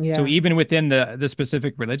someone. So Yeah. even within the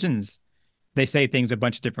specific religions, they say things a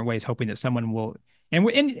bunch of different ways, hoping that someone will.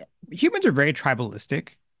 And humans are very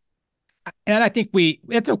tribalistic, and I think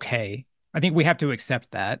it's okay. I think we have to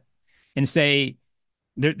accept that and say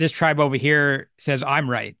this tribe over here says I'm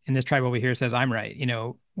right, and this tribe over here says I'm right.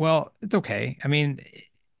 Well, it's okay. I mean,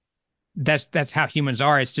 that's how humans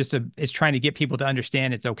are. It's trying to get people to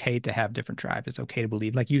understand it's okay to have different tribes. It's okay to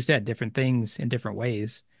believe, like you said, different things in different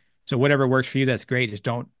ways. So whatever works for you, that's great. Just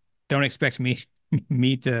don't expect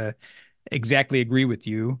me to exactly agree with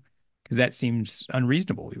you because that seems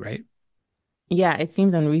unreasonable, right? Yeah, it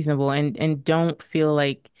seems unreasonable and don't feel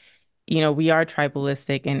like, we are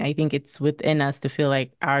tribalistic and I think it's within us to feel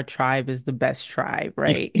like our tribe is the best tribe, Yeah,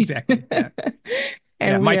 right? exactly. Yeah. Yeah,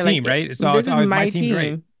 And we my are like, team, right? It's all this it's is always my my team's right.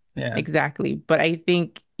 team. Yeah. Exactly. But I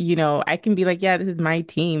think, I can be like, yeah, this is my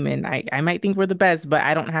team and I might think we're the best, but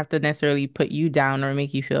I don't have to necessarily put you down or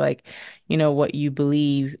make you feel like, what you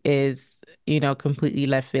believe is, completely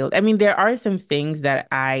left field. I mean, there are some things that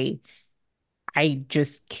I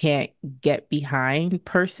just can't get behind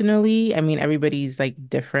personally. I mean, everybody's like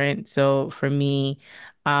different. So for me,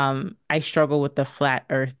 I struggle with the flat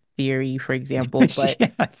earth theory, for example, but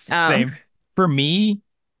Yeah, um same. For me,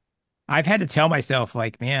 I've had to tell myself,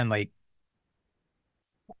 like, man, like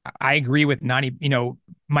I agree with 90,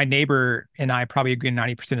 my neighbor and I probably agree on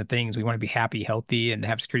 90% of things. We want to be happy, healthy, and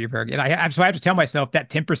have security for our, and so I have to tell myself that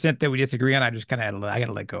 10% that we disagree on, I just kind of I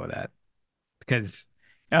gotta let go of that because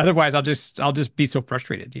otherwise I'll just be so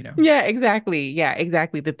frustrated. yeah, exactly. Yeah,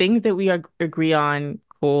 exactly. The things that we agree on,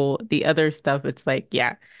 cool. The other stuff, it's like,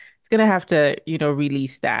 yeah, it's gonna have to,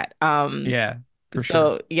 release that. Yeah, for sure.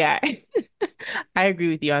 So yeah, I agree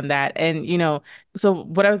with you on that. And, so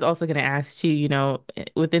what I was also going to ask too,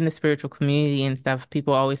 within the spiritual community and stuff,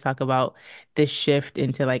 people always talk about this shift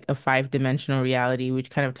into like a five-dimensional reality, which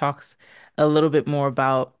kind of talks a little bit more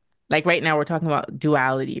about like right now we're talking about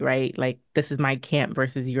duality, right? Like this is my camp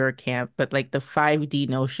versus your camp, but like the 5D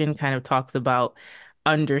notion kind of talks about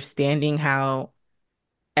understanding how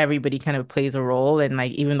everybody kind of plays a role and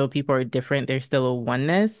like even though people are different, there's still a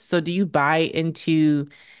oneness. So do you buy into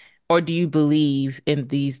or do you believe in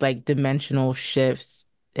these like dimensional shifts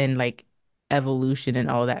and like evolution and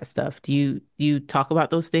all that stuff? Do you talk about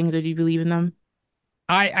those things or do you believe in them?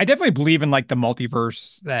 I definitely believe in like the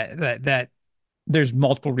multiverse that there's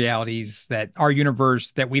multiple realities that our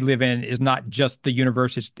universe that we live in is not just the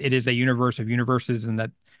universe. It is a universe of universes, and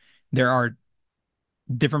that there are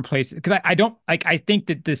different places. Because I don't like I think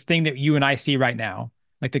that this thing that you and I see right now,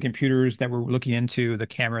 like the computers that we're looking into, the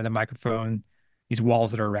camera, the microphone, these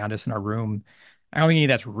walls that are around us in our room. I don't think any of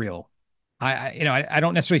that's real. I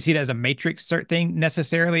don't necessarily see it as a matrix sort thing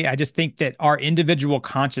necessarily. I just think that our individual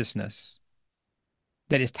consciousness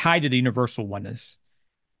that is tied to the universal oneness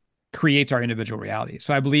creates our individual reality.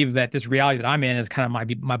 So I believe that this reality that I'm in is kind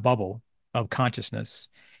of my bubble of consciousness.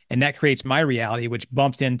 And that creates my reality, which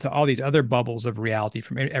bumps into all these other bubbles of reality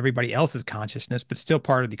from everybody else's consciousness, but still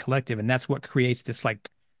part of the collective. And that's what creates this like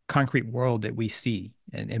concrete world that we see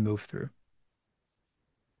and move through.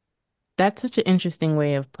 That's such an interesting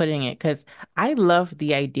way of putting it because I love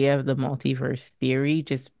the idea of the multiverse theory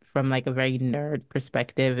just from like a very nerd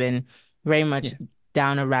perspective and very much Yeah.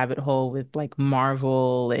 down a rabbit hole with like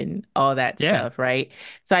Marvel and all that Yeah. stuff, right?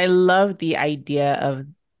 So I love the idea of,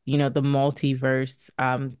 the multiverse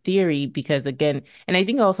theory because again, and I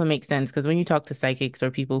think it also makes sense because when you talk to psychics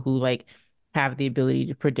or people who like have the ability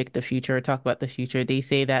to predict the future or talk about the future, they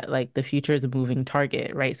say that like the future is a moving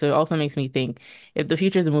target, right? So it also makes me think if the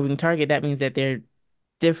future is a moving target, that means that there are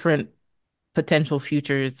different potential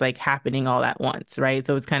futures like happening all at once, right?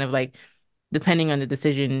 So it's kind of like depending on the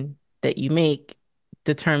decision that you make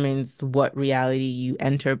determines what reality you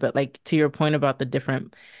enter. But like to your point about the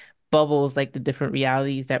different bubbles, like the different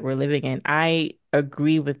realities that we're living in, I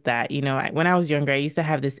agree with that. When I was younger, I used to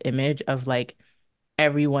have this image of like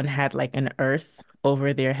everyone had like an earth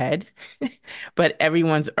over their head, but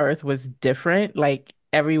everyone's earth was different. Like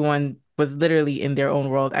everyone was literally in their own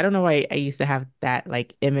world. I don't know why I used to have that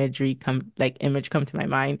like image come to my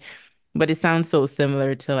mind, but it sounds so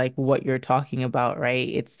similar to like what you're talking about, right?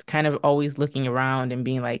 It's kind of always looking around and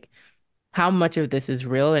being like, how much of this is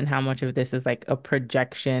real and how much of this is like a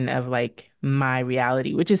projection of like my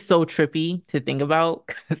reality, which is so trippy to think about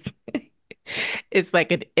 'cause it's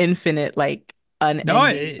like an infinite, like No,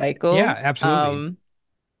 unending yeah, cycle. absolutely.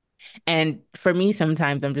 And for me,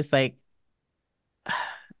 sometimes I'm just like,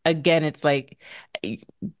 again, it's like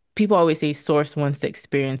people always say source wants to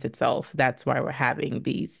experience itself. That's why we're having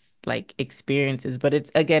these like experiences. But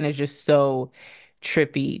it's again, it's just so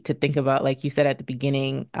trippy to think about, like you said at the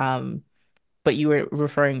beginning. But you were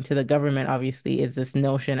referring to the government, obviously, is this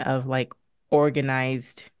notion of like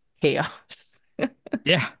organized chaos.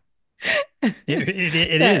 Yeah,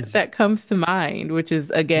 it That is. comes to mind, which is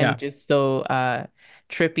again Yeah. just so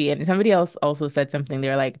trippy. And somebody else also said something.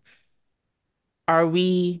 They're like, are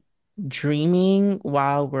we dreaming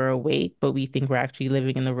while we're awake, but we think we're actually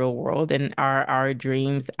living in the real world? And are our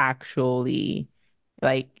dreams actually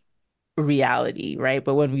like reality, right?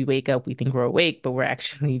 But when we wake up, we think we're awake, but we're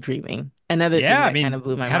actually dreaming. Another thing Yeah, I that kind of mean,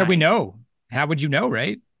 blew my how do we mind. know? How would you know,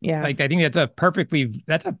 right? Yeah. Like, I think that's a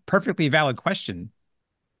perfectly valid question.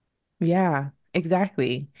 Yeah,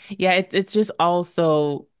 exactly. Yeah, it's just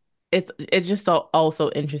also it's just so also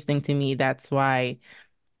interesting to me. That's why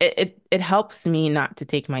it helps me not to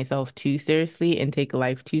take myself too seriously and take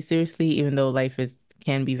life too seriously, even though life is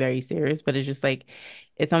can be very serious, but it's just like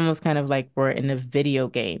it's almost kind of like we're in a video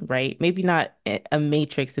game, right? Maybe not a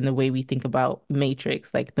Matrix in the way we think about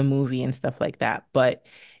Matrix, like the movie and stuff like that, but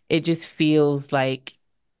it just feels like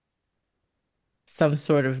some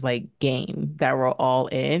sort of like game that we're all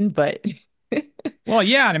in, but Well,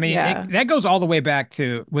 yeah, and I mean, yeah. that goes all the way back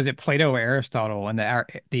to, was it Plato or Aristotle and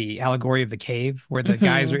the allegory of the cave, where the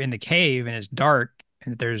guys are Hmm. in the cave and it's dark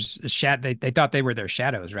and there's a they thought they were their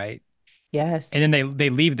shadows, right? And Yes. then they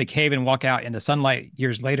leave the cave and walk out into sunlight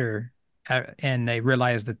years later, and they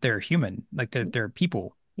realize that they're human, like they're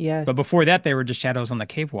people. Yes. But before that, they were just shadows on the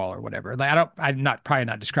cave wall or whatever. Like I'm not probably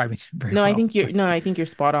not describing it very No, I well, think you're no, I think you're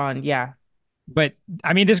spot on. Yeah. but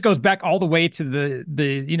I mean, this goes back all the way to the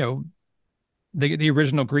the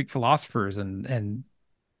original Greek philosophers and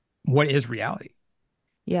what is reality.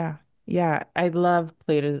 Yeah. Yeah. I love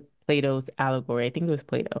Plato's allegory. I think it was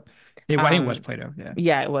Plato. I think it was Um, Plato. Yeah.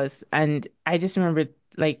 yeah, it was. And I just remember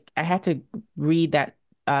like I had to read that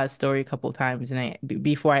story a couple times and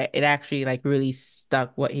before it actually like really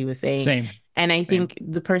stuck what he was saying. Same. And I Same. think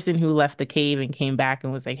the person who left the cave and came back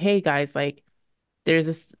and was like, "Hey guys, like there's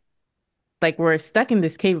this like we're stuck in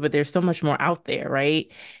this cave, but there's so much more out there,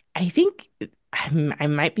 right?" I think I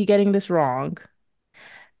might be getting this wrong.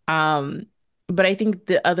 Um, but I think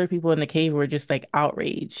the other people in the cave were just like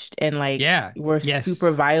outraged and like Yeah. were super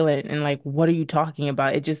Yes. violent and like, what are you talking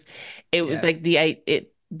about? It was Yeah. like the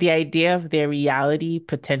idea of their reality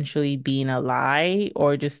potentially being a lie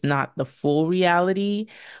or just not the full reality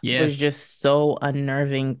was Yes. just so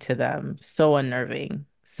unnerving to them, so unnerving.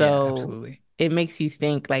 Yeah, So absolutely. it makes you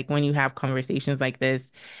think like when you have conversations like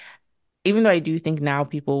this, even though I do think now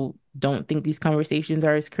people don't think these conversations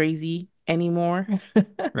are as crazy anymore.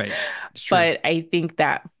 Right. It's true. But I think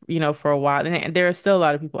that, for a while. And there are still a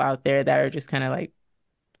lot of people out there that are just kind of like,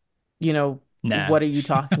 Nah. what are you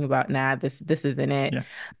talking about? Nah, this isn't it. Yeah.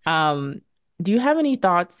 Um, do you have any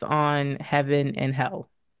thoughts on heaven and hell?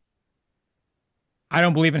 I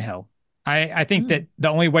don't believe in hell. I think Mm, that the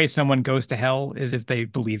only way someone goes to hell is if they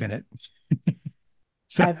believe in it.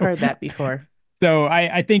 So I've heard that before.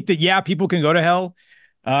 I think that yeah, people can go to hell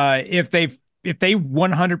if they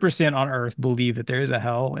 100% on earth believe that there is a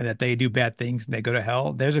hell and that they do bad things and they go to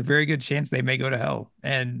hell, there's a very good chance they may go to hell.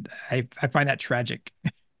 And I find that tragic.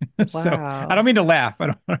 So I don't Wow. mean to laugh.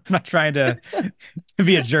 I'm not trying to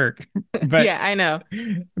be a jerk, but Yeah, I know.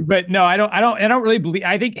 no, I don't really believe.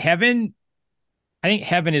 I think heaven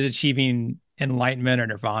is achieving enlightenment or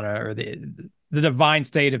nirvana or the divine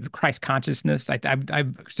state of Christ consciousness. I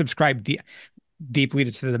subscribe deeply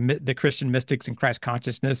to the Christian mystics and Christ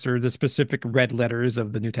consciousness, or the specific red letters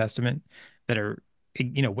of the New Testament that are,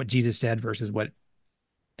 what Jesus said versus what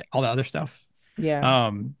all the other stuff.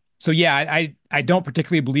 Yeah, So yeah, I don't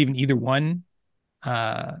particularly believe in either one.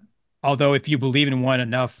 Uh, Although if you believe in one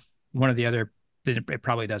enough, one or the other, then it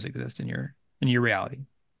probably does exist in your reality,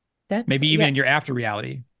 that's maybe even yeah. in your after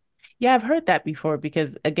reality. Yeah, I've heard that before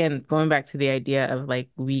because again, going back to the idea of like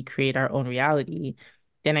we create our own reality,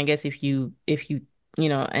 then I guess if you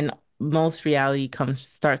and most reality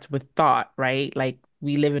starts with thought, right? Like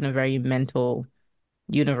we live in a very mental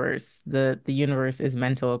universe. The universe is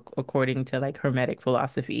mental according to like Hermetic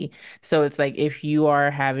philosophy. So it's like if you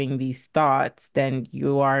are having these thoughts, then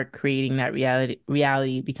you are creating that reality.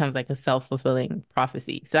 Reality becomes like a self-fulfilling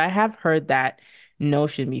prophecy. So I have heard that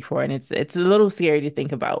notion before, and it's a little scary to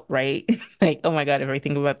think about, right? Like, oh my God, if I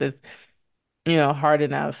think about this, hard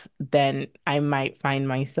enough, then I might find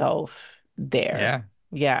myself there. Yeah,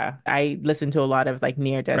 Yeah, I listen to a lot of like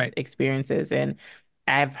near-death right. experiences, and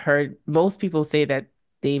I've heard most people say that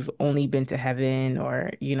they've only been to heaven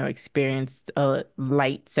or, experienced a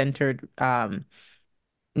light-centered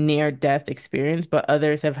near-death experience, but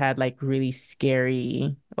others have had like really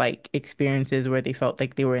scary like experiences where they felt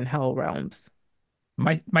like they were in hell realms.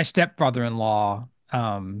 My stepfather-in-law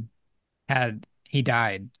had he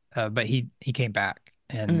died, but he came back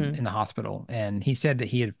and Mm, in the hospital, and he said that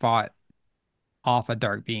he had fought off a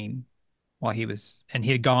dark being while and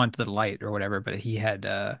he had gone to the light or whatever, but he had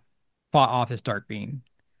fought off this dark being.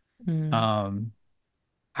 mm, Um,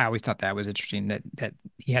 I always thought that was interesting that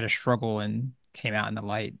he had a struggle and came out in the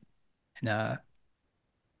light, and and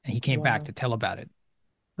he came back wow. to tell about it.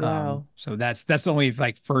 Wow. So that's the only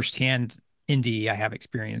like firsthand indie I have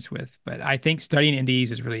experience with. But I think studying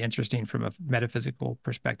indies is really interesting from a metaphysical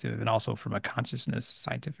perspective and also from a consciousness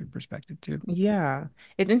scientific perspective too. Yeah.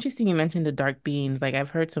 It's interesting you mentioned the dark beings. Like I've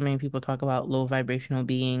heard so many people talk about low vibrational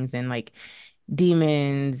beings and like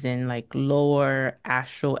demons and like lower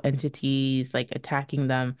astral entities like attacking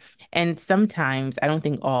them. And sometimes, I don't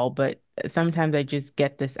think all, but sometimes I just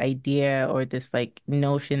get this idea or this like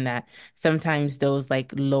notion that sometimes those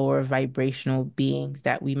like lower vibrational beings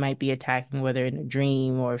that we might be attacking, whether in a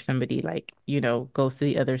dream or if somebody like, goes to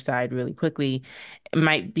the other side really quickly, it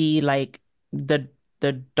might be like the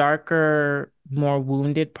the darker, more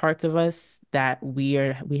wounded parts of us that we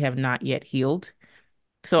have not yet healed.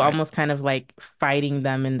 So Right. almost kind of like fighting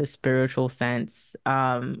them in the spiritual sense,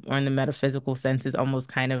 or in the metaphysical sense is almost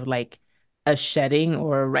kind of like a shedding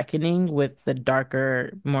or a reckoning with the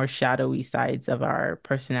darker, more shadowy sides of our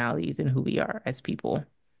personalities and who we are as people.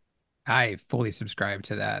 I fully subscribe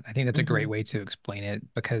to that. I think that's a great Hmm. way to explain it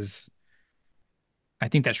because I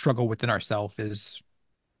think that struggle within ourself is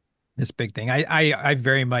this big thing. I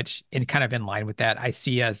very much in kind of in line with that. I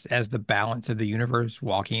see us as the balance of the universe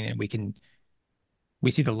walking, and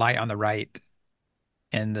we see the light on the right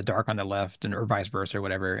and the dark on the left, and or vice versa or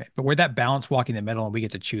whatever. But we're that balance walking in the middle, and we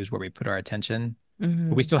get to choose where we put our attention.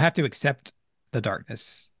 But we Hmm. still have to accept the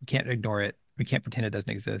darkness. We can't ignore it. We can't pretend it doesn't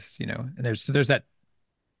exist, And there's that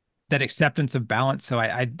acceptance of balance. So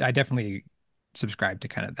I definitely subscribe to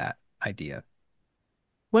kind of that idea.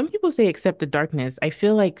 When people say accept the darkness, I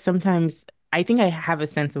feel like sometimes I think I have a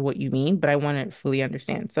sense of what you mean, but I want to fully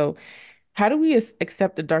understand. So how do we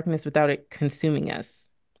accept the darkness without it consuming us?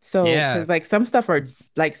 So, Yeah. because like some stuff are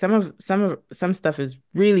It's like some stuff is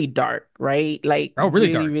really dark, right? Like oh really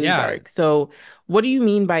really, dark. really Yeah. dark. So, what do you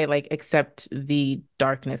mean by like accept the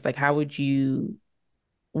darkness? Like,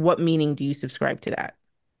 what meaning do you subscribe to that?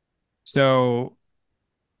 So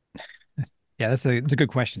yeah, it's a good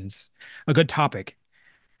question. It's a good topic.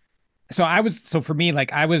 So for me,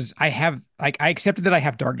 like I accepted that I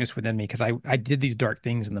have darkness within me because I did these dark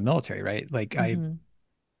things in the military, right? Like I Hmm.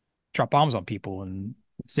 dropped bombs on people and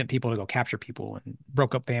sent people to go capture people and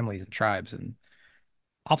broke up families and tribes and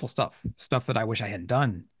awful stuff that I wish I hadn't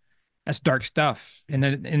done. That's dark stuff. And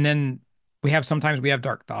then we have sometimes we have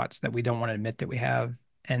dark thoughts that we don't want to admit that we have.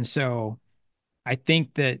 And so I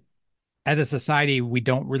think that as a society, we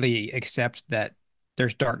don't really accept that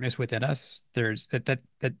there's darkness within us. There's that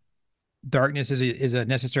darkness is a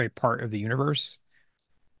necessary part of the universe.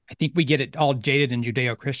 I think we get it all jaded in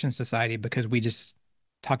Judeo-Christian society because we just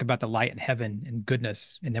talk about the light and heaven and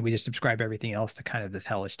goodness, and then we just subscribe everything else to kind of this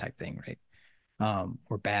hellish type thing, right?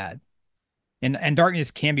 Or bad. And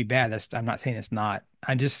darkness can be bad. That's I'm not saying it's not.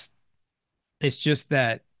 It's just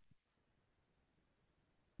that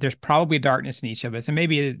there's probably darkness in each of us, and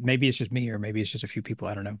maybe it's just me, or maybe it's just a few people.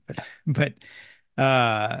 I don't know, but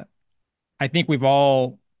uh, I think we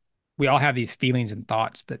all have these feelings and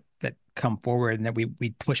thoughts that come forward, and that we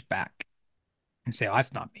push back and say, "Oh,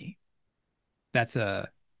 that's not me. That's a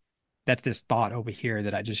that's this thought over here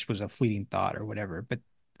that I just was a fleeting thought or whatever." But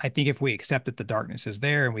I think if we accept that the darkness is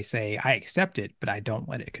there and we say, "I accept it, but I don't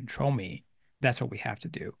let it control me," that's what we have to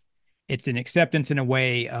do. It's an acceptance in a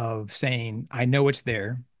way of saying, "I know it's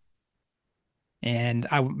there. And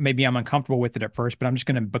I maybe I'm uncomfortable with it at first, but I'm just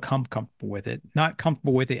going to become comfortable with it. Not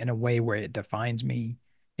comfortable with it in a way where it defines me,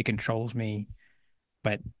 it controls me,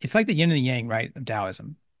 but it's like the yin and the yang, right, of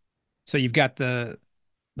Taoism. So you've got the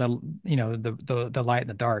the light and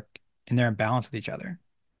the dark, and they're in balance with each other.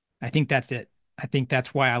 I think that's it. I think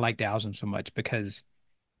that's why I like Taoism so much, because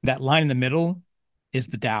that line in the middle is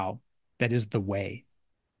the Tao, that is the way,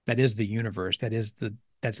 that is the universe,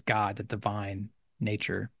 that's God, the divine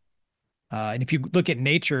nature. And if you look at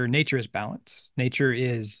nature, nature is balance. Nature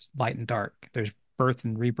is light and dark. There's birth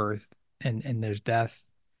and rebirth, and there's death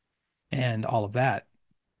and all of that.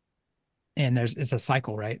 And it's a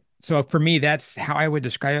cycle, right? So for me, that's how I would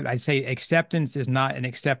describe it. I'd say acceptance is not an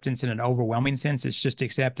acceptance in an overwhelming sense. It's just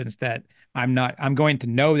acceptance that I'm going to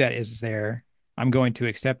know that it's there. I'm going to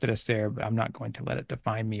accept that it's there, but I'm not going to let it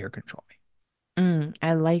define me or control me.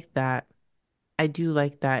 I like that. I do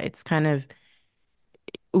like that. It's kind of,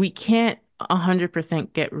 we can't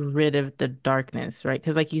 100% get rid of the darkness, right?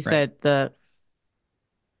 Because like you Right. said, the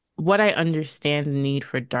what I understand the need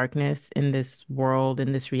for darkness in this world,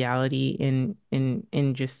 in this reality,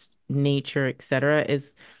 in just nature, etc.,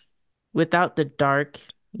 is without the dark,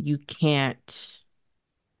 you can't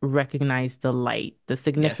recognize the light, the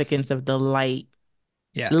significance Yes. of the light.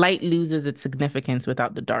 Yeah. Light loses its significance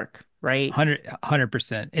without the dark, right?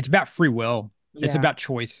 100%. It's about free will. It's Yeah. about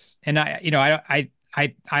choice. And I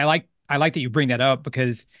like that you bring that up,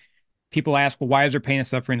 because people ask, well, why is there pain and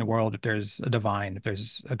suffering in the world if there's a divine, if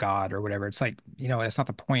there's a God or whatever? It's like, that's not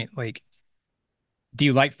the point. Like, do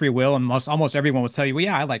you like free will? And almost everyone will tell you, well,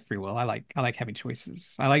 yeah, I like free will. I like having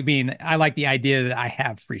choices. I like the idea that I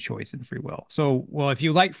have free choice and free will. So, well, if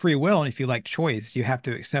you like free will and if you like choice, you have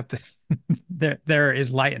to accept that there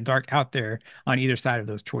is light and dark out there on either side of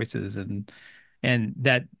those choices, and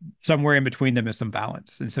that somewhere in between them is some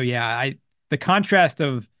balance. And so, yeah, I the contrast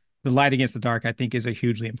of the light against the dark, I think, is a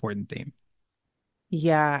hugely important theme.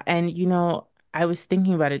 Yeah, and I was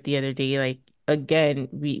thinking about it the other day. Like again,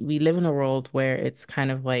 we live in a world where it's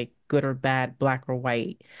kind of like good or bad, black or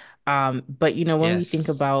white. But when we think Yes.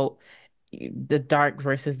 about the dark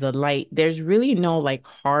versus the light, there's really no like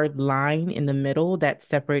hard line in the middle that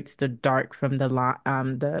separates the dark from the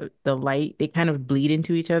light. They kind of bleed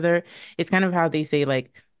into each other. It's kind of how they say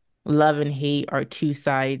like love and hate are two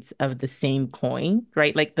sides of the same coin,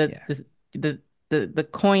 right? Like Yeah. the the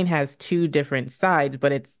coin has two different sides,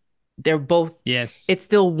 but they're both Yes. it's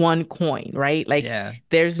still one coin, right? Like Yeah.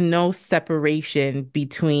 there's no separation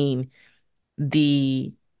between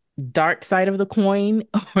the dark side of the coin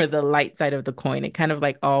or the light side of the coin. It kind of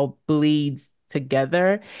like all bleeds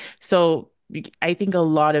together. So I think a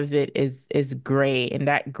lot of it is gray, and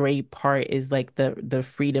that gray part is like the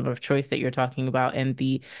freedom of choice that you're talking about and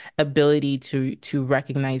the ability to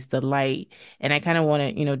recognize the light. And I kind of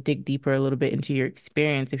want to, dig deeper a little bit into your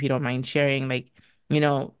experience if you don't mind sharing. Like, you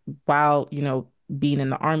know, while, being in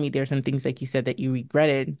the army, there's some things like you said that you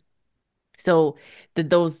regretted. So did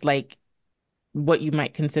those like what you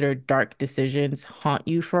might consider dark decisions haunt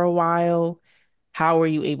you for a while? How were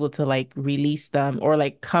you able to like release them or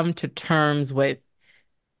like come to terms with,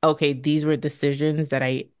 okay, these were decisions that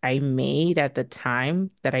I made at the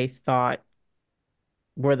time that I thought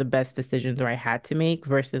were the best decisions or I had to make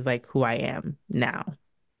versus like who I am now?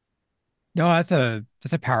 No, that's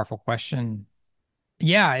a powerful question.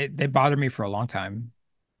 Yeah, they bothered me for a long time.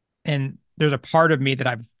 And there's a part of me that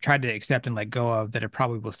I've tried to accept and let go of that it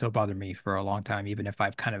probably will still bother me for a long time, even if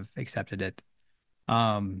I've kind of accepted it.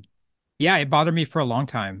 Um, yeah, it bothered me for a long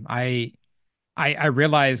time. I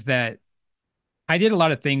realized that I did a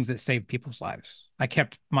lot of things that saved people's lives. I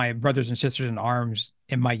kept my brothers and sisters in arms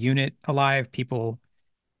in my unit alive. People,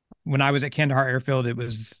 when I was at Kandahar Airfield, it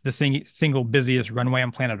was the single busiest runway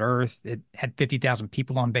on planet Earth. It had 50,000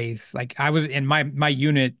 people on base. Like I was in my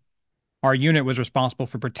unit, our unit was responsible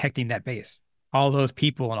for protecting that base, all those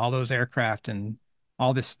people and all those aircraft and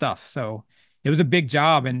all this stuff. So it was a big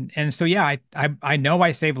job. And so yeah, I know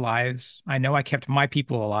I saved lives. I know I kept my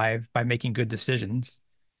people alive by making good decisions.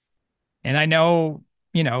 And I know,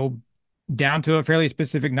 you know, down to a fairly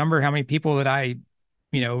specific number, how many people that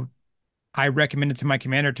you know, I recommended to my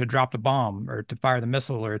commander to drop the bomb or to fire the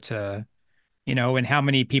missile or to, and how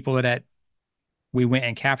many people that we went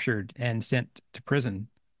and captured and sent to prison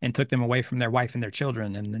and took them away from their wife and their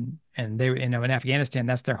children. And they, in Afghanistan,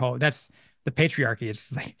 that's the patriarchy.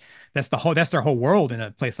 It's like, that's their whole world in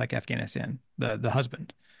a place like Afghanistan, the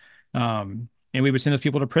husband. And we would send those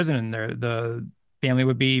people to prison and the family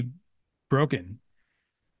would be broken.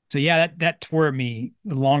 So yeah, that tore at me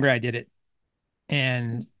the longer I did it.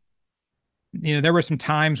 And there were some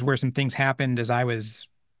times where some things happened as I was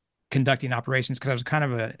conducting operations because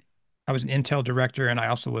I was an intel director and I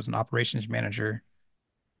also was an operations manager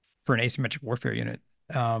for an asymmetric warfare unit.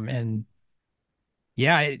 And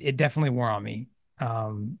yeah, it definitely wore on me.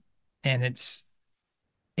 Um, and it's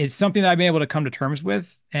something that I've been able to come to terms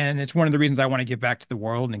with, and it's one of the reasons I want to give back to the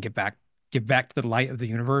world and give back to the light of the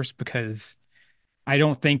universe because I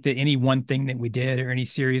don't think that any one thing that we did or any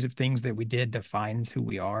series of things that we did defines who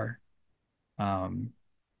we are. Um,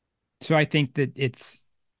 so I think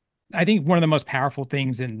one of the most powerful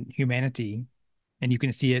things in humanity, and you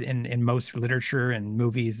can see it in most literature and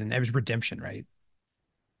movies, and it was redemption, right?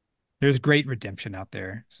 There's great redemption out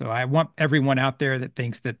there. So I want everyone out there that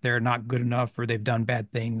thinks that they're not good enough or they've done bad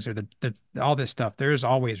things or all this stuff. There's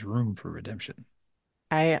always room for redemption.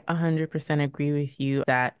 I 100% agree with you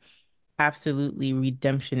that absolutely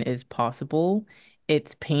redemption is possible.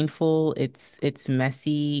 It's painful, it's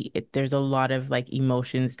messy. There's a lot of like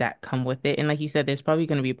emotions that come with it. And like you said, there's probably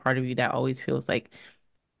going to be a part of you that always feels like,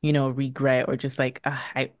 regret or just like,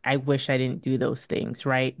 I wish I didn't do those things,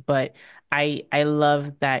 right? But I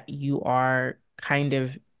love that you are kind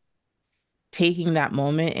of taking that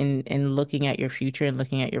moment and looking at your future and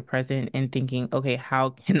looking at your present and thinking, okay, how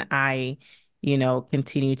can I,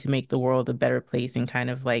 continue to make the world a better place and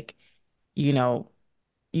kind of like, you know,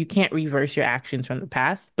 you can't reverse your actions from the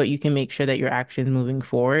past, but you can make sure that your actions moving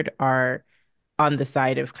forward are on the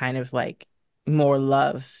side of kind of like more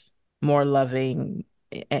love, more loving,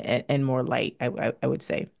 and more light, I would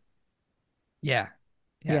say. Yeah.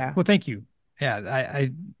 Yeah. Yeah. Well, thank you. Yeah.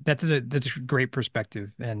 That's a great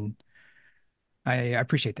perspective. And I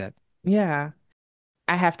appreciate that. Yeah.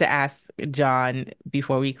 I have to ask John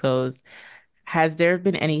before we close, has there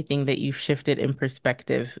been anything that you've shifted in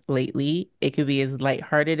perspective lately? It could be as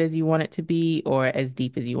lighthearted as you want it to be or as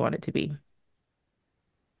deep as you want it to be.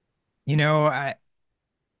 You know, I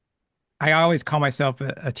always call myself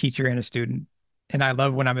a teacher and a student, and I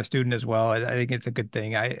love when I'm a student as well. I think it's a good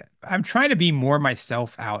thing. I'm trying to be more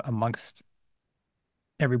myself out amongst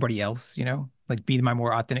everybody else, like be my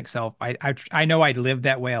more authentic self. I know I live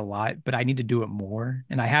that way a lot, but I need to do it more,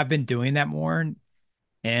 and I have been doing that more,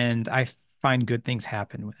 and I find good things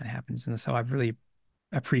happen when that happens, and so I've really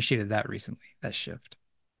appreciated that recently, that shift.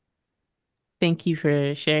 Thank you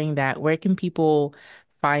for sharing that. Where can people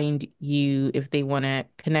find you if they want to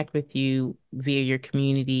connect with you via your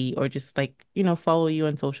community or just like, follow you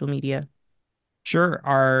on social media? Sure.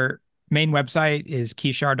 Our main website is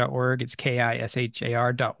kishar.org. It's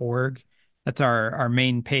KISHAR.org. That's our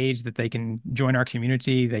main page that they can join our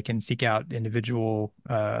community. They can seek out individual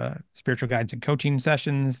spiritual guidance and coaching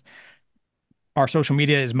sessions. Our social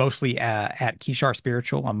media is mostly at Kishar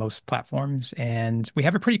Spiritual on most platforms. And we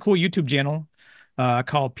have a pretty cool YouTube channel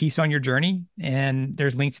called Peace on Your Journey. And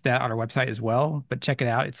there's links to that on our website as well. But check it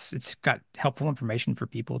out. It's got helpful information for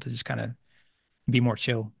people to just kind of be more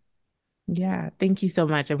chill. Yeah, thank you so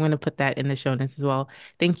much. I'm going to put that in the show notes as well.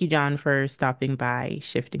 Thank you, John, for stopping by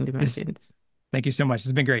Shifting This Dimensions. Thank you so much. This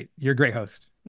has been great. You're a great host.